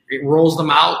machine, it rolls them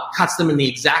out, cuts them in the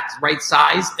exact right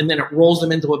size, and then it rolls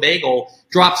them into a bagel,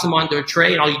 drops them onto a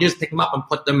tray, and all you do is pick them up and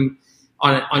put them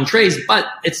on trays. But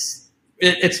it's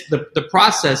it's the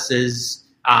process is,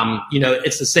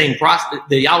 it's the same process.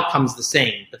 The outcome's the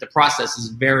same, but the process is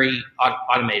very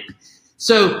automated.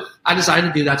 So I decided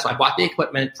to do that. So I bought the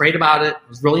equipment, prayed about it,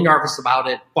 was really nervous about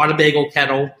it, bought a bagel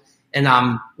kettle. And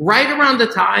right around the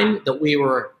time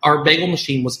that our bagel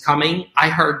machine was coming, I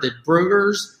heard that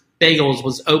Brugger's Bagels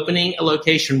was opening a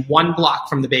location 1 block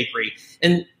from the bakery.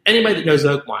 And anybody that knows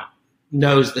Oakmont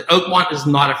knows that Oakmont is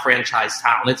not a franchise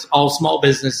town. It's all small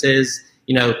businesses.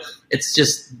 It's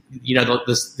just,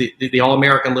 the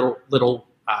all-American little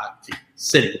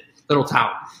city, little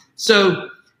town. So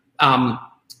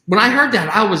when I heard that,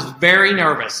 I was very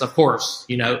nervous, of course,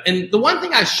 And the one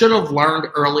thing I should have learned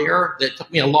earlier that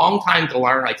took me a long time to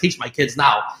learn, I teach my kids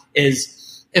now,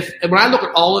 is when I look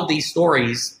at all of these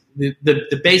stories,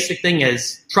 the basic thing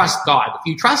is trust God. If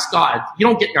you trust God, you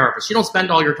don't get nervous. You don't spend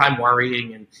all your time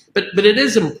worrying. But it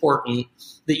is important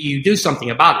that you do something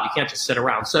about it. You can't just sit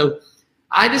around. So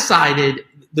I decided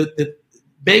the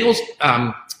bagels,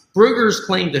 Brugger's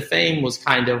claim to fame was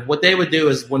kind of what they would do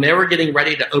is when they were getting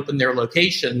ready to open their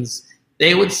locations,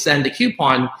 they would send a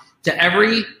coupon to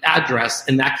every address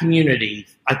in that community,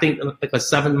 I think like a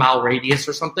 7-mile radius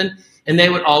or something, and they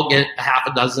would all get a half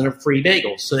a dozen of free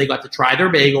bagels. So they got to try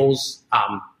their bagels.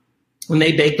 When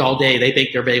they baked all day, they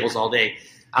baked their bagels all day.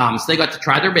 So they got to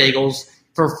try their bagels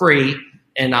for free,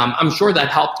 and I'm sure that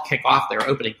helped kick off their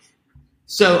opening.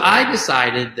 So I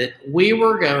decided that we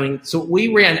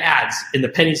ran ads in the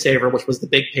Penny Saver, which was the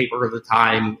big paper of the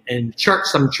time, and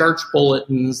some church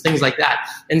bulletins, things like that,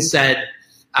 and said,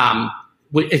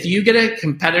 if you get a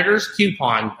competitor's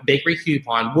coupon, a bakery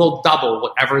coupon, we'll double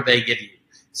whatever they give you.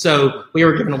 So we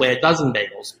were giving away a dozen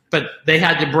bagels, but they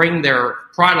had to bring their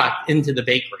product into the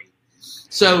bakery.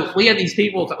 So we had these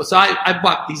people. So I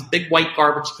bought these big white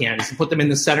garbage cans and put them in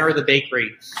the center of the bakery,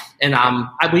 and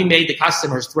we made the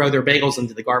customers throw their bagels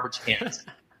into the garbage cans,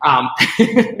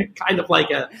 kind of like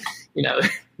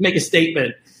make a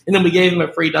statement. And then we gave them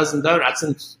a free dozen donuts.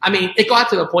 And I mean, it got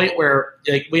to the point where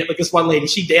we had this one lady,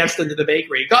 she danced into the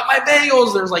bakery, got my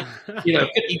bagels. There's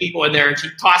 50 people in there, and she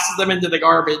tosses them into the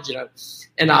garbage,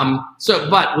 And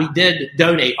but we did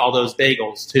donate all those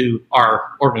bagels to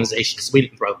our organization, so we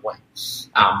didn't throw them away.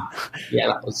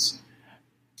 That was,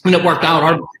 and it worked out.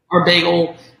 Our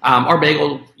bagel,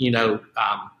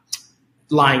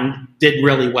 line did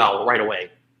really well right away.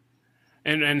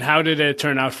 And how did it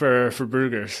turn out for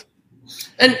Brugger's?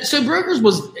 And so Brugger's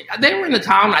they were in the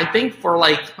town, I think, for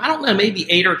maybe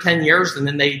 8 or 10 years, and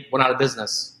then they went out of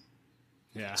business.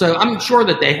 Yeah. So I'm sure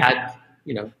that they had,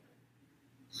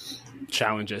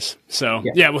 challenges. So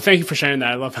well, thank you for sharing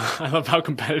that. I love how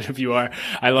competitive you are.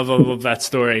 I love that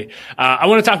story. I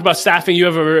want to talk about staffing. You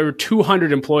have over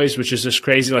 200 employees, which is just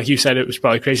crazy. Like you said, it was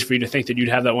probably crazy for you to think that you'd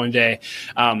have that one day.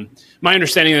 My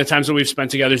understanding of the times that we've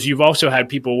spent together is you've also had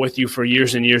people with you for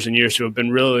years and years and years who have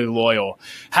been really loyal.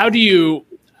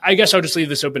 I guess I'll just leave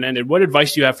this open-ended. What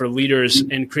advice do you have for leaders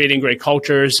in creating great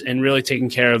cultures and really taking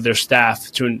care of their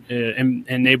staff to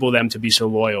enable them to be so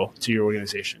loyal to your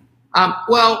organization?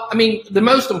 The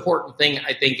most important thing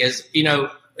I think is,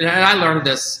 and I learned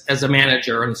this as a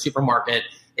manager in the supermarket,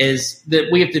 is that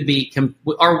we have to be,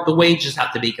 the wages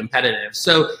have to be competitive.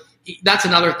 So that's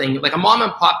another thing. Like a mom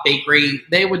and pop bakery,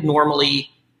 they would normally,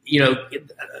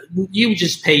 you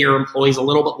just pay your employees a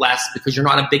little bit less because you're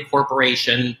not a big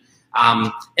corporation.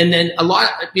 And then a lot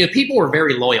of, people were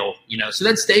very loyal, so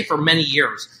they'd stay for many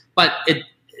years. But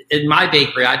in my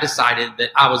bakery, I decided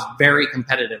that I was very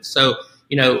competitive. So,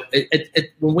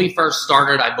 when we first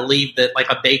started, I believe that like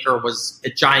a baker was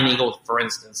at Giant Eagle, for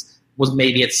instance, was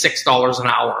maybe at $6 an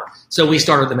hour. So we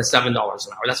started them at $7 an hour.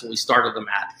 That's what we started them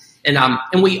at.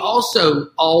 And we also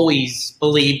always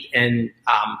believed in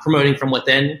promoting from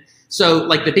within. So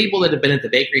like the people that have been at the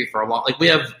bakery for a while, like we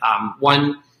have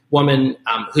one woman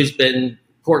who's been,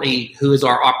 Courtney, who is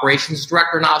our operations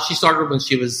director now. She started when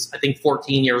she was, I think,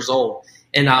 14 years old.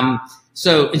 And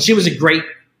she was a great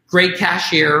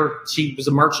cashier. She was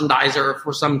a merchandiser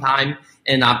for some time.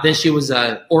 And then she was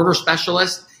an order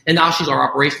specialist. And now she's our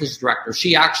operations director.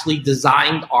 She actually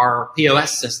designed our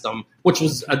POS system, which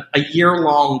was a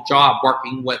year-long job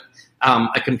working with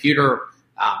a computer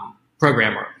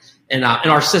programmer. And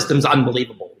our system's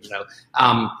unbelievable,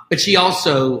 But she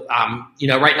also,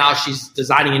 right now she's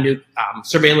designing a new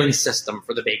surveillance system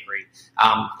for the bakery.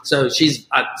 So she's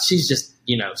just,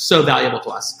 so valuable to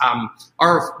us.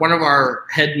 One of our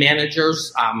head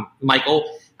managers,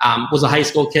 Michael, was a high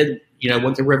school kid,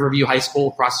 went to Riverview High School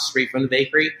across the street from the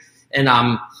bakery. And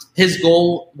his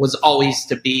goal was always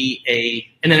to be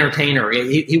an entertainer.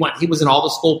 He was in all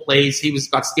the school plays. He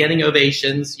got standing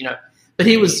ovations, but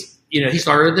he was he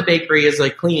started at the bakery as a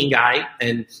cleaning guy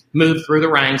and moved through the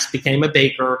ranks, became a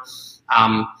baker.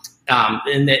 And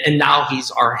now he's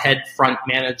our head front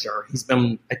manager. He's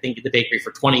been, I think, at the bakery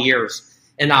for 20 years.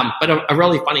 And but a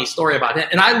really funny story about it.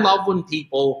 And I love when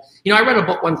people, I read a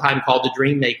book one time called The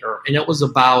Dream Maker, and it was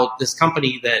about this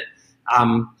company that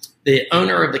the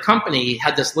owner of the company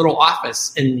had this little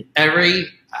office, and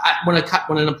when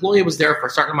an employee was there for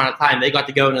a certain amount of time, they got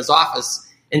to go in his office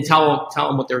and tell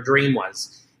him what their dream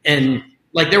was. And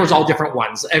like, there was all different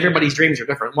ones. Everybody's dreams are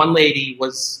different. One lady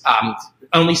was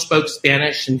only spoke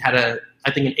Spanish and had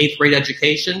I think an 8th grade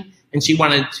education, and she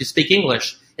wanted to speak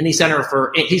English. And he sent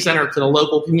her to the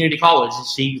local community college, and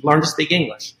she learned to speak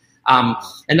English. A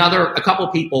couple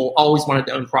people always wanted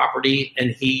to own property,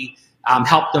 and he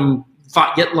helped them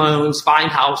get loans,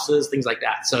 find houses, things like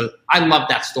that. So I love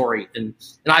that story, and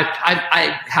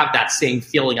I have that same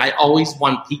feeling. I always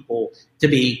want people to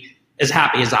be as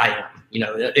happy as I am,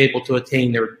 able to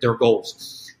attain their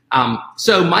goals.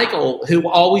 So Michael, who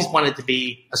always wanted to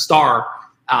be a star,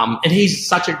 and he's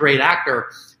such a great actor.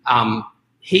 My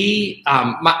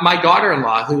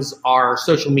daughter-in-law, who's our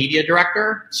social media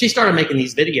director, she started making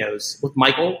these videos with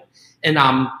Michael, and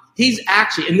he's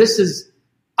actually, and this is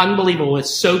unbelievable,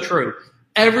 it's so true.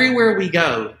 Everywhere we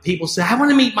go, people say, "I want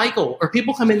to meet Michael," or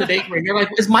people come in the bakery and they're like,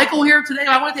 "Is Michael here today?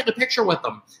 I want to take a picture with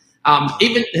him."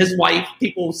 Even his wife,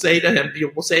 people will say to him,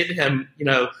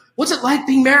 "What's it like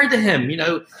being married to him?"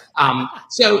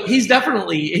 So he's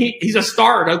definitely he's a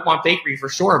star at Oakmont Bakery for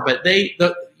sure. But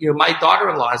my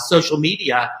daughter-in-law's social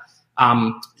media,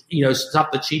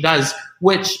 stuff that she does,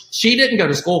 which she didn't go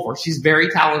to school for. She's very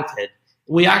talented.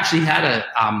 We actually had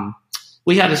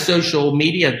a social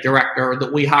media director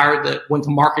that we hired that went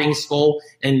to marketing school,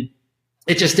 and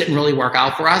it just didn't really work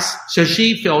out for us. So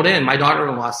she filled in, my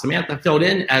daughter-in-law, Samantha, filled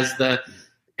in as the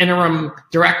interim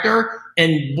director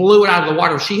and blew it out of the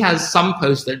water. She has some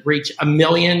posts that reach 1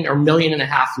 million or 1.5 million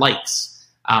likes.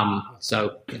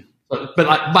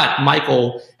 But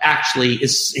Michael actually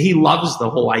he loves the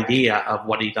whole idea of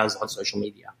what he does on social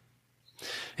media.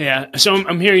 Yeah. So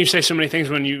I'm hearing you say so many things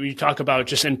when you talk about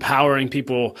just empowering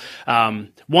people.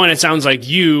 One, it sounds like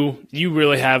you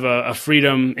really have a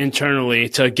freedom internally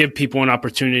to give people an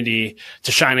opportunity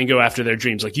to shine and go after their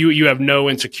dreams. Like you have no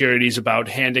insecurities about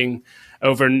handing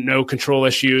over, no control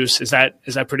issues. Is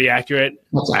that pretty accurate?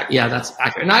 That's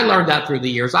accurate. And I learned that through the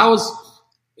years. I was,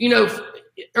 in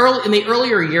the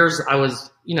earlier years, I was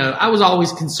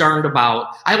always concerned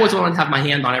about, I always wanted to have my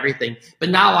hand on everything. But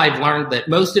now I've learned that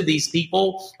most of these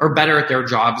people are better at their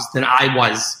jobs than I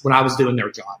was when I was doing their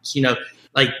jobs.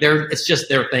 It's just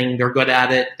their thing. They're good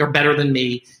at it. They're better than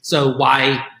me. So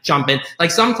why jump in? Like,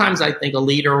 sometimes I think a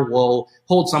leader will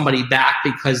hold somebody back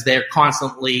because they're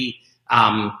constantly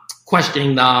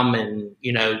questioning them. And,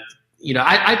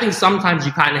 I think sometimes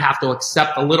you kind of have to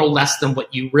accept a little less than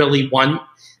what you really want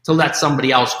to let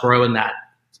somebody else grow in that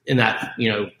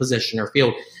position or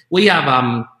field. We have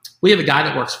a guy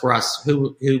that works for us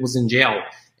who was in jail,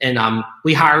 and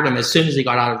we hired him as soon as he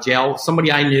got out of jail. Somebody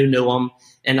I knew him,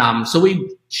 and so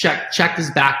we checked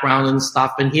his background and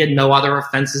stuff, and he had no other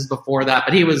offenses before that,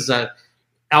 but he was an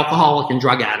alcoholic and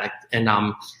drug addict, and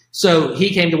so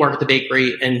he came to work at the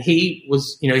bakery, and he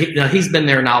was, he's been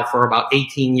there now for about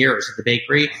 18 years at the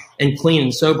bakery, and clean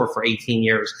and sober for 18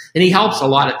 years, and he helps a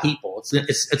lot of people.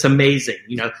 It's amazing,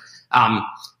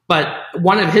 But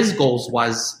one of his goals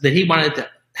was that he wanted to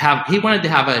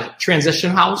have a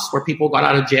transition house where people got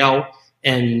out of jail,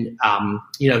 and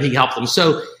he helped them.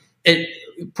 So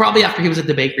probably after he was at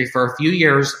the bakery for a few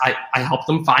years, I helped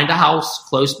him find a house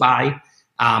close by,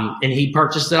 and he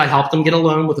purchased it. I helped him get a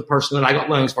loan with the person that I got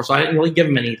loans for, so I didn't really give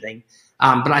him anything,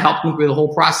 but I helped him through the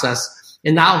whole process.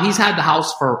 And now he's had the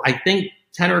house for, I think,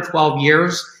 10 or 12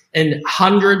 years. And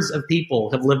hundreds of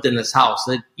people have lived in this house.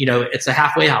 That it's a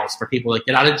halfway house for people that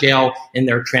get out of jail and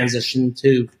they're transitioned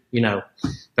to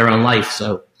their own life.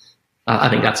 So I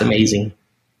think that's amazing.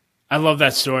 I love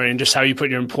that story and just how you put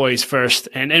your employees first.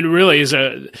 And really as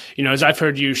I've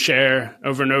heard you share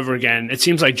over and over again, it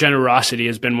seems like generosity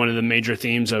has been one of the major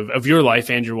themes of your life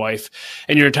and your wife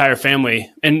and your entire family.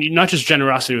 And not just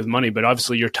generosity with money, but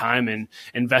obviously your time and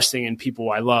investing in people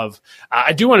I love.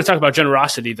 I do want to talk about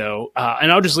generosity though.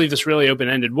 And I'll just leave this really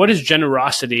open-ended. What does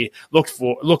generosity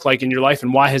look like in your life,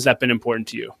 and why has that been important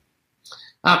to you?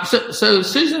 So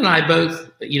Susan and I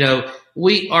both,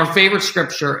 our favorite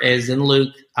scripture is in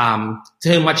Luke, to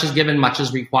whom much is given, much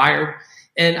is required.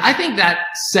 And I think that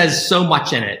says so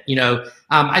much in it.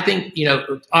 I think,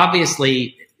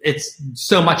 obviously it's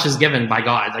so much is given by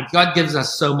God. Like, God gives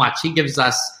us so much. He gives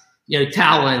us,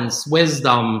 talents,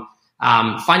 wisdom,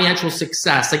 financial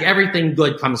success. Like, everything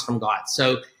good comes from God.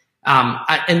 So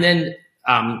And then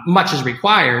much is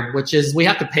required, which is we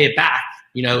have to pay it back.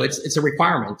 It's a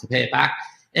requirement to pay it back.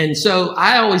 And so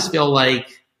I always feel like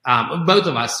both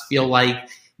of us feel like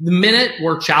the minute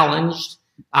we're challenged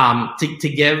to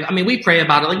give, we pray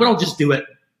about it. Like we don't just do it.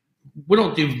 We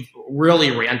don't do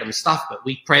really random stuff, but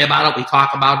we pray about it. We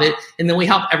talk about it, and then we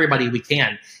help everybody we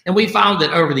can. And we found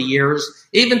that over the years,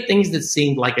 even things that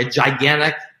seemed like a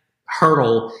gigantic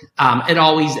hurdle, it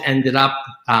always ended up,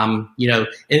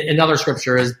 another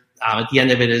scripture is at the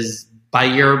end of it is by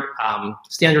your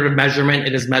standard of measurement,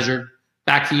 it is measured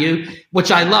back to you,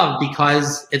 which I love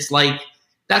because it's like,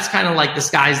 that's kind of like the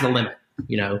sky's the limit,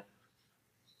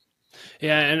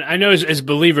 Yeah, and I know as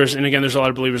believers, and again, there's a lot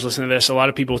of believers listening to this, a lot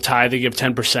of people tithe, they give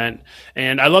 10%.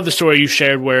 And I love the story you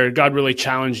shared where God really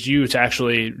challenged you to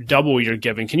actually double your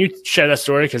giving. Can you share that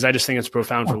story? Because I just think it's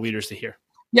profound for leaders to hear.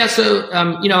 Yeah, so,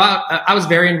 I was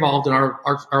very involved in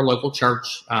our local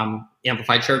church,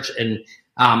 Amplified Church. And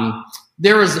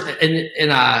there was,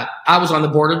 I was on the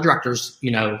board of directors,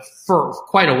 for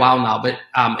quite a while now. But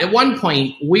at one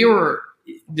point,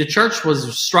 the church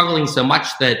was struggling so much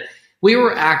that we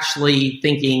were actually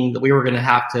thinking that we were going to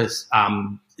have to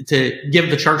give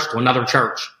the church to another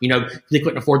church. They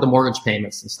couldn't afford the mortgage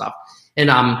payments and stuff.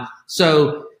 And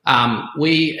so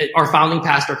our founding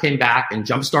pastor came back and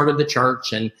jump started the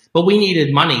church, but we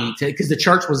needed money because the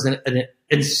church was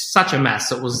in such a mess.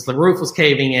 The roof was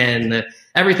caving in,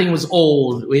 everything was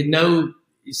old. We had no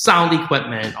sound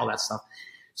equipment, all that stuff.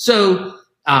 So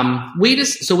we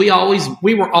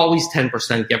were always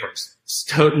 10% givers.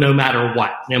 So no matter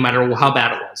what, no matter how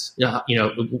bad it was,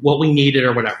 what we needed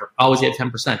or whatever, always get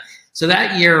 10%. So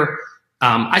that year,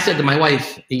 I said to my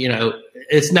wife,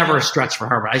 it's never a stretch for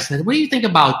her, but I said, what do you think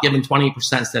about giving 20%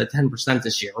 instead of 10%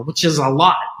 this year, which is a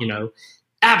lot,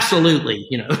 absolutely,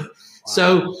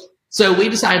 Wow. So we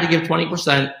decided to give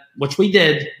 20%, which we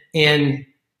did. And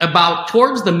about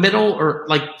towards the middle or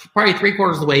like probably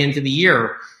 3/4 of the way into the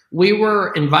year, we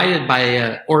were invited by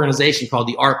an organization called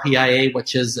the RPIA,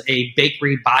 which is a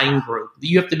bakery buying group.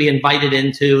 You have to be invited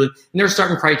into, and there's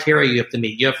certain criteria you have to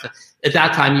meet. At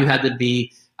that time, you had to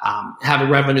be have a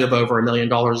revenue of over $1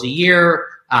 million a year.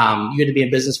 You had to be in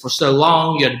business for so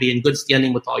long. You had to be in good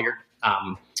standing with all your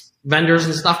vendors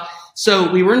and stuff.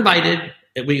 So we were invited.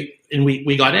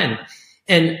 We got in,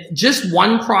 and just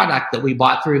one product that we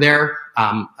bought through there.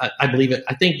 I believe it.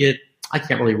 I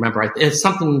can't really remember. It's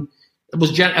something. It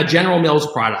was a General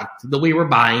Mills product that we were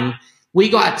buying. We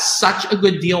got such a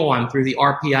good deal on through the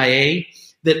RPIA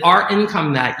that our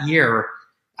income that year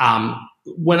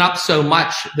went up so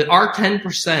much that our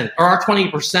 10% or our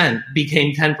 20%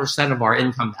 became 10% of our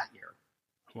income that year.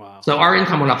 Wow. So our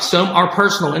income went up our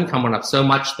personal income went up so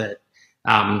much that,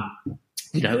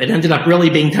 it ended up really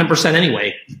being 10%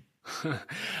 anyway.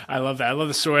 I love that. I love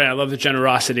the story. I love the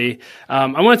generosity.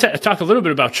 I want to talk a little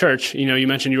bit about church. You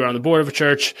mentioned you were on the board of a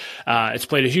church. It's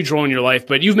played a huge role in your life,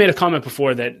 but you've made a comment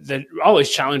before that always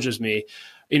challenges me.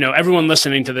 Everyone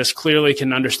listening to this clearly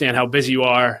can understand how busy you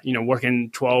are, working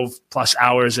 12 plus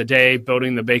hours a day,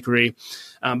 building the bakery.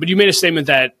 But you made a statement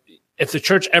that if the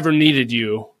church ever needed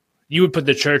you, you would put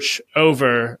the church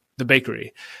over the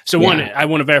bakery. So one, I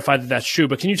want to verify that that's true,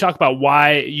 but can you talk about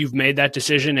why you've made that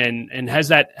decision and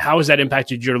how has that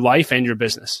impacted your life and your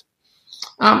business?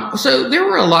 So there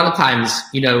were a lot of times,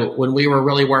 when we were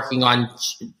really working on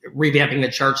revamping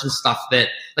the church and stuff that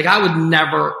like I would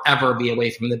never, ever be away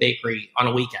from the bakery on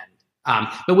a weekend.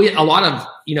 But we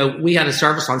had a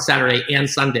service on Saturday and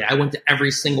Sunday. I went to every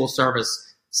single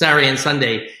service Saturday and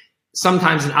Sunday,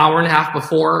 sometimes an hour and a half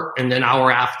before and an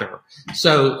hour after.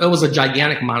 So it was a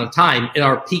gigantic amount of time in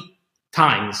our peak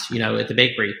times, at the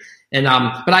bakery. And,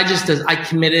 but I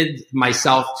committed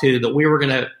myself to that we were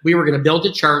going to build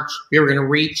a church. We were going to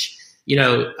reach,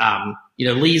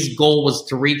 Lee's goal was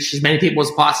to reach as many people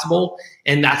as possible.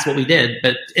 And that's what we did.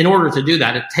 But in order to do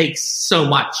that, it takes so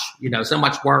much, so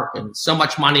much work and so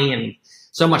much money and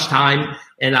so much time.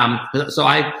 And, so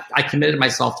I committed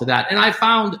myself to that. And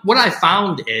what I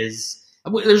found is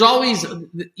there's always,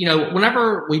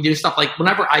 whenever I do stuff like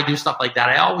that,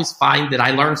 I always find that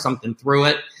I learn something through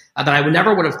it that I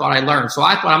never would have thought I learned. So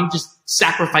I thought I'm just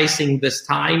sacrificing this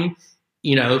time,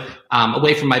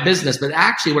 away from my business. But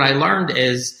actually what I learned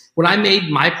is when I made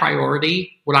my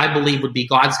priority, what I believe would be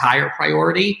God's higher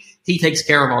priority, he takes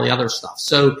care of all the other stuff.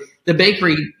 So the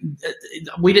bakery,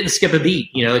 we didn't skip a beat,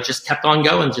 it just kept on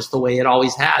going just the way it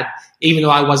always had, even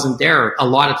though I wasn't there a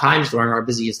lot of times during our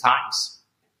busiest times.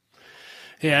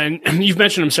 Yeah. And you've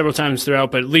mentioned him several times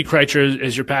throughout, but Lee Kreitzer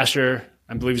is your pastor.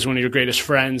 I believe he's one of your greatest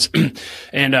friends.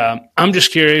 And I'm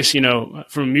just curious,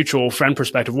 from a mutual friend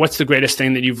perspective, what's the greatest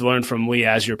thing that you've learned from Lee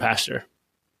as your pastor?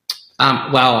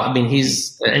 Well, I mean,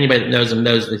 anybody that knows him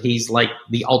knows that he's like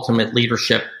the ultimate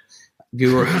leadership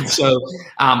guru. So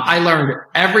I learned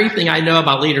everything I know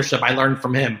about leadership. I learned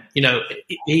from him.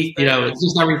 It's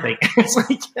just everything. It's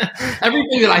like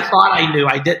everything that I thought I knew,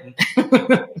 I didn't.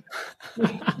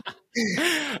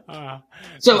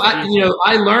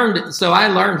 I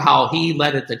learned how he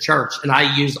led at the church, and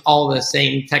I use all the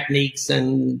same techniques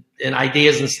and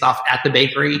ideas and stuff at the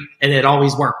bakery, and it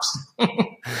always works.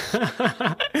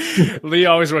 Lee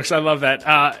always works. I love that.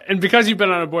 And because you've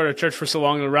been on a board of church for so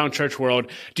long around church world,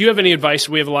 do you have any advice?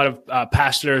 We have a lot of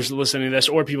pastors listening to this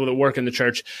or people that work in the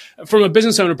church. From a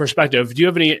business owner perspective, do you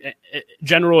have any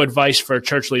general advice for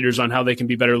church leaders on how they can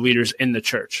be better leaders in the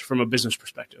church from a business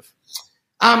perspective?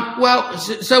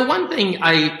 So one thing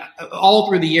all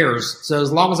through the years, so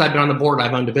as long as I've been on the board,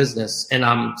 I've owned a business. And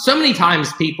so many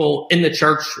times people in the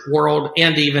church world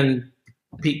and even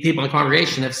people in the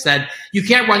congregation have said, you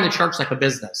can't run the church like a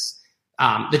business.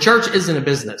 The church isn't a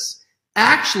business.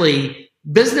 Actually,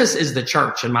 business is the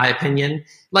church, in my opinion.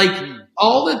 Like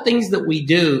all the things that we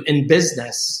do in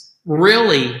business,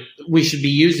 really, we should be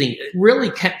using, really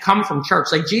come from church.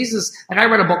 Like Jesus, I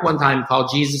read a book one time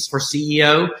called Jesus for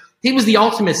CEO. He was the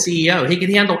ultimate CEO. He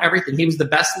could handle everything. He was the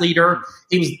best leader.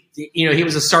 He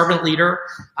was a servant leader.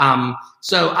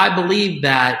 So I believe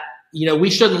that, we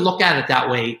shouldn't look at it that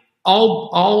way.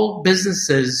 All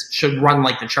businesses should run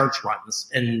like the church runs.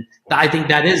 And I think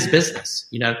that is business,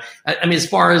 I mean, as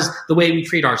far as the way we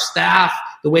treat our staff,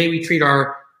 the way we treat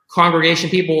our congregation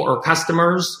people or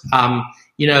customers, I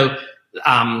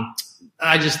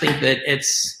just think that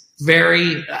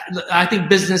I think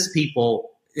business people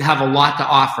have a lot to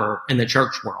offer in the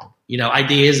church world,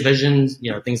 ideas, visions,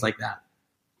 things like that.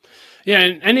 Yeah.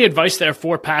 And any advice there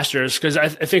for pastors? Because I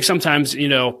think sometimes,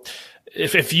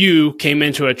 if you came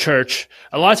into a church,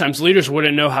 a lot of times leaders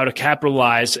wouldn't know how to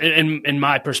capitalize. In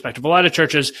my perspective, a lot of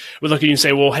churches would look at you and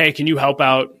say, well, hey, can you help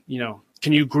out?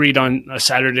 Can you greet on a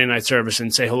Saturday night service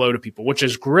and say hello to people, which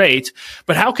is great.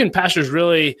 But how can pastors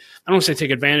really, I don't want to say take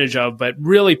advantage of, but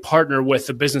really partner with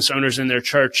the business owners in their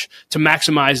church to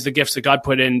maximize the gifts that God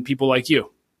put in people like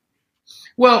you?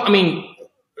 Well, I mean,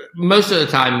 most of the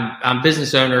time,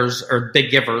 business owners are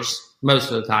big givers most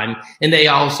of the time. And they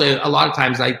also, a lot of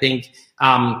times, I think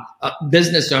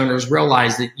business owners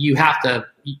realize that you have to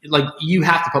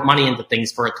put money into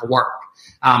things for it to work.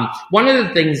 One of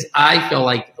the things I feel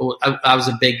like I was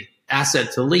a big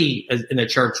asset to Lee in the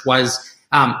church was,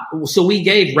 so we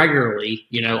gave regularly,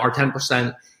 our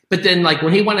 10%, but then like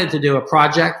when he wanted to do a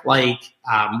project, like,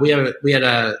 we had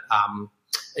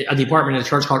a department in the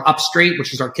church called Upstreet,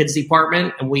 which is our kids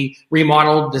department. And we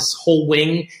remodeled this whole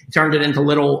wing, turned it into a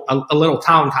little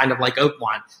town, kind of like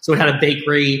Oakmont. So it had a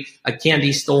bakery, a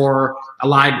candy store,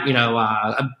 a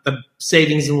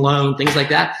savings and loan, things like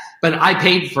that. But I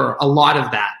paid for a lot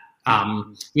of that,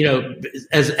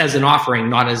 as an offering,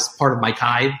 not as part of my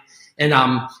tithe. And,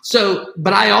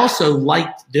 but I also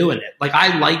liked doing it. Like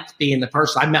I liked being the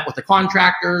person. I met with the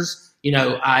contractors,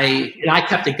 I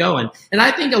kept it going. And I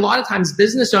think a lot of times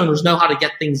business owners know how to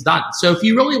get things done. So if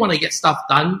you really want to get stuff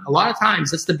done, a lot of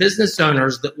times it's the business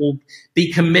owners that will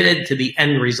be committed to the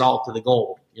end result, to the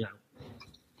goal,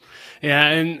 Yeah.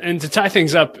 And to tie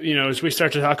things up, as we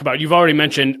start to talk about, you've already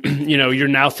mentioned, you're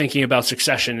now thinking about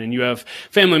succession and you have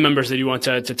family members that you want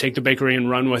to take the bakery and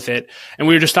run with it. And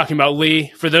we were just talking about Lee.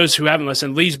 For those who haven't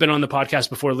listened, Lee's been on the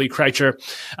podcast before, Lee Kreitcher,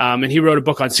 and he wrote a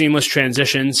book on seamless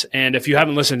transitions. And if you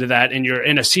haven't listened to that and you're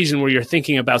in a season where you're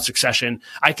thinking about succession,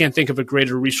 I can't think of a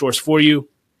greater resource for you.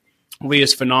 Lee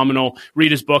is phenomenal. Read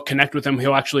his book, connect with him.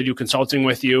 He'll actually do consulting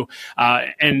with you.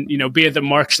 And be it that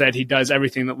Marc said he does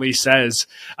everything that Lee says.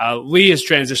 Lee has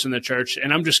transitioned the church.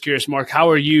 And I'm just curious, Marc,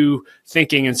 how are you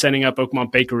thinking and setting up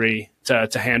Oakmont Bakery to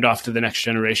hand off to the next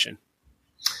generation?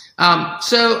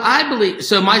 So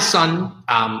my son,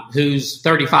 who's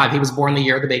 35, he was born the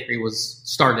year the bakery was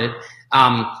started.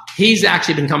 He's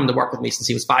actually been coming to work with me since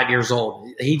he was 5 years old.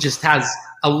 He just has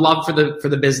a love for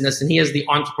the business, and he has the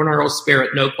entrepreneurial spirit,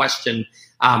 no question.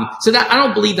 So that I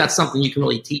don't believe that's something you can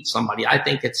really teach somebody. I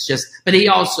think it's just, but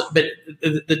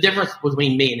the difference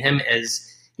between me and him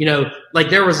is,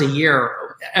 like there was a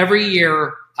year, every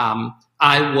year,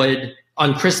 I would,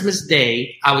 on Christmas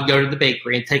Day, I would go to the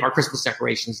bakery and take our Christmas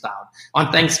decorations down.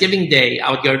 On Thanksgiving Day, I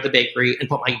would go to the bakery and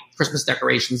put my Christmas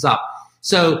decorations up.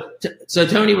 So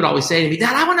Tony would always say to me,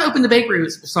 Dad, I want to open the bakery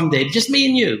someday, just me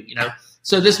and you,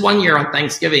 So this one year on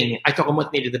Thanksgiving, I took him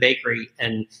with me to the bakery,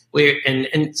 and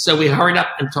so we hurried up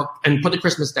and put the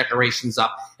Christmas decorations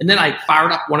up. And then I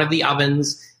fired up one of the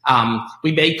ovens.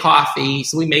 We made coffee,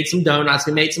 so we made some donuts,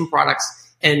 we made some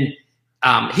products, and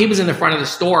he was in the front of the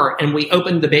store, and we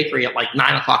opened the bakery at like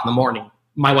 9:00 in the morning.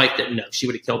 my wife didn't know. She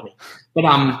would have killed me. But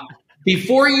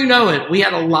before you know it, we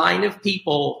had a line of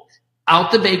people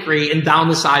out the bakery and down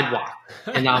the sidewalk.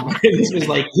 And this was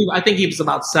like, I think he was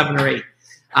about 7 or 8.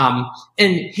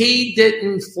 And he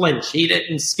didn't flinch. He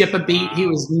didn't skip a beat. He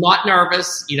was not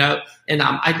nervous, and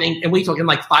I think, and we took him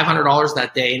like $500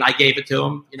 that day, and I gave it to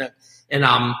him,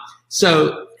 and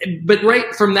so, but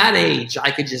right from that age,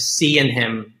 I could just see in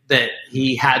him that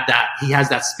he has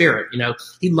that spirit,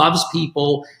 he loves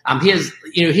people. He has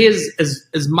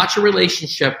as much a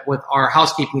relationship with our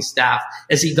housekeeping staff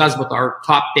as he does with our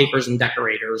top bakers and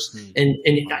decorators. And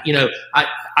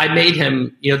I made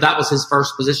him, that was his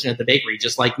first position at the bakery,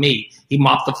 just like me. He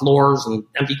mopped the floors and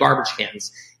emptied garbage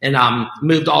cans, and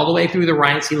moved all the way through the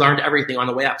ranks. He learned everything on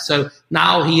the way up. So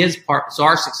now he is so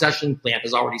our succession plan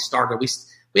has already started.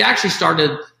 We actually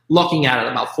started looking at it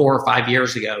about 4 or 5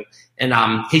 years ago, and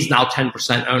he's now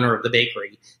 10% owner of the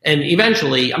bakery. And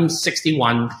eventually, I'm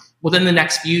 61. Within the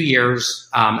next few years,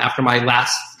 after my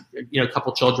last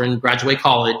couple children graduate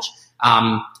college,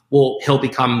 he'll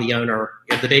become the owner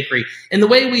of the bakery. And the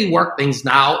way we work things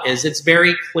now is it's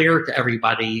very clear to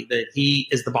everybody that he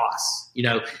is the boss.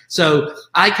 So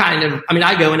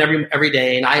I go in every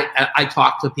day, and I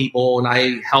talk to people, and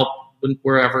I help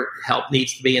wherever help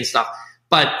needs to be and stuff.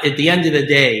 But at the end of the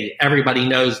day, everybody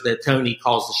knows that Tony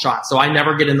calls the shots. So I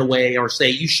never get in the way or say,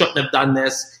 you shouldn't have done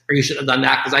this or you shouldn't have done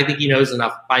that, because I think he knows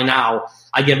enough by now.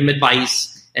 I give him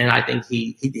advice, and I think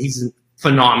he's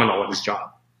phenomenal at his job.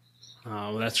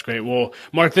 Well, that's great. Well,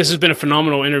 Marc, this has been a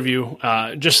phenomenal interview.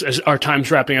 Just as our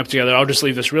time's wrapping up together, I'll just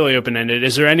leave this really open-ended.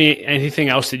 Is there anything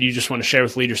else that you just want to share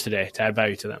with leaders today to add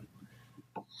value to them?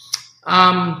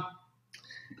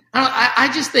 I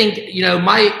just think,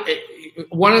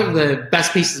 one of the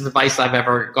best pieces of advice I've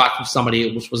ever got from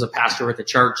somebody, which was a pastor at the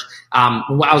church, I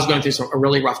was going through a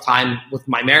really rough time with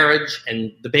my marriage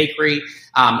and the bakery.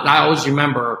 And I always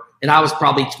remember, and I was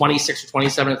probably 26 or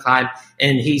 27 at the time,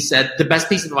 and he said, the best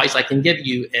piece of advice I can give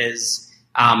you is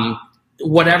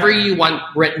whatever you want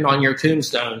written on your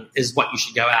tombstone is what you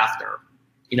should go after.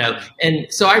 And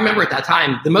so I remember at that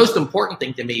time, the most important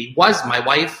thing to me was my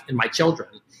wife and my children,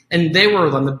 and they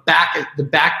were on the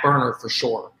back burner for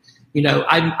sure.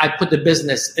 I put the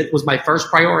business, it was my first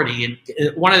priority. And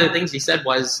one of the things he said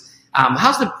was,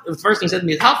 the first thing he said to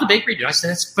me is, how's the bakery doing? I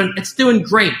said, it's doing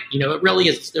great. It really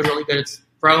is. It's doing really good. It's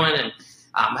growing. And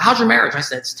how's your marriage? I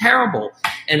said, it's terrible.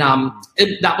 And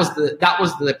that was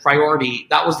the priority.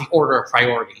 That was the order of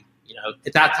priority.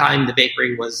 At that time, the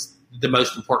bakery was the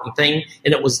most important thing,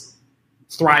 and it was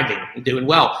thriving and doing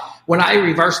well. When I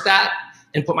reversed that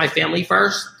and put my family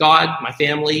first, God, my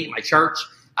family, my church,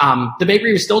 the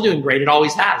bakery was still doing great. It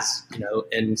always has,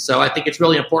 and so I think it's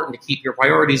really important to keep your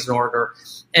priorities in order.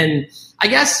 And I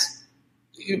guess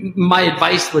my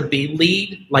advice would be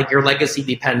lead like your legacy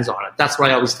depends on it. That's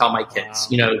what I always tell my kids.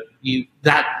 Wow.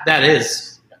 That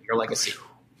is your legacy.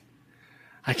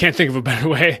 I can't think of a better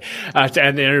way to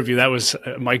end the interview. That was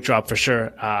a mic drop for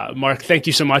sure. Marc, thank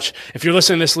you so much. If you're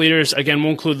listening to this, leaders, again, we'll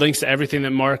include links to everything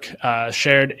that Marc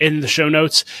shared in the show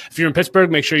notes. If you're in Pittsburgh,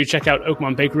 make sure you check out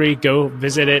Oakmont Bakery. Go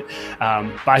visit it,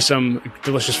 buy some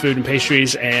delicious food and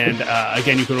pastries. And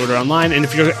again, you can order online. And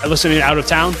if you're listening out of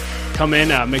town, come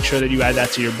in, make sure that you add that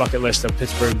to your bucket list of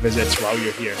Pittsburgh visits while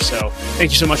you're here. So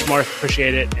thank you so much, Marc.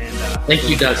 Appreciate it. And thank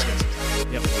you, Doug.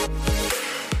 Yep.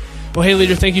 Well, hey,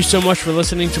 leader, thank you so much for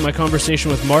listening to my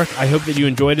conversation with Marc. I hope that you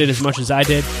enjoyed it as much as I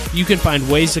did. You can find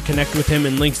ways to connect with him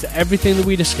and links to everything that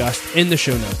we discussed in the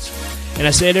show notes. And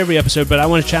I say it every episode, but I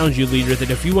want to challenge you, leader, that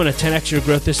if you want to 10x your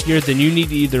growth this year, then you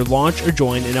need to either launch or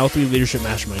join an L3 Leadership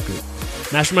Mastermind Group.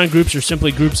 Mastermind groups are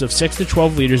simply groups of 6 to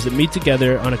 12 leaders that meet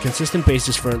together on a consistent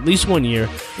basis for at least 1 year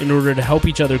in order to help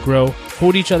each other grow,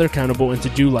 hold each other accountable, and to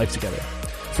do life together.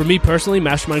 For me personally,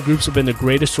 mastermind groups have been the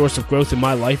greatest source of growth in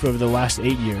my life over the last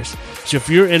 8 years. So if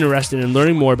you're interested in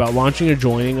learning more about launching or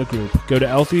joining a group, go to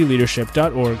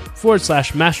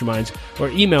l3leadership.org/masterminds or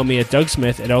email me at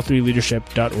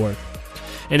dougsmith@l3leadership.org.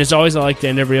 And as always, I like to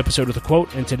end every episode with a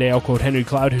quote, and today I'll quote Henry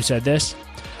Cloud, who said this: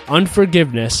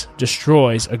 "Unforgiveness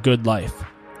destroys a good life.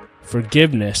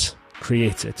 Forgiveness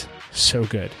creates it." So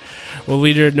good. Well,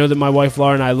 leader, know that my wife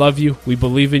Laura and I love you. We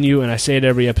believe in you, and I say it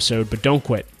every episode, but don't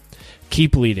quit.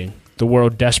 Keep leading. The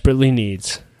world desperately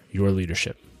needs your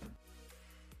leadership.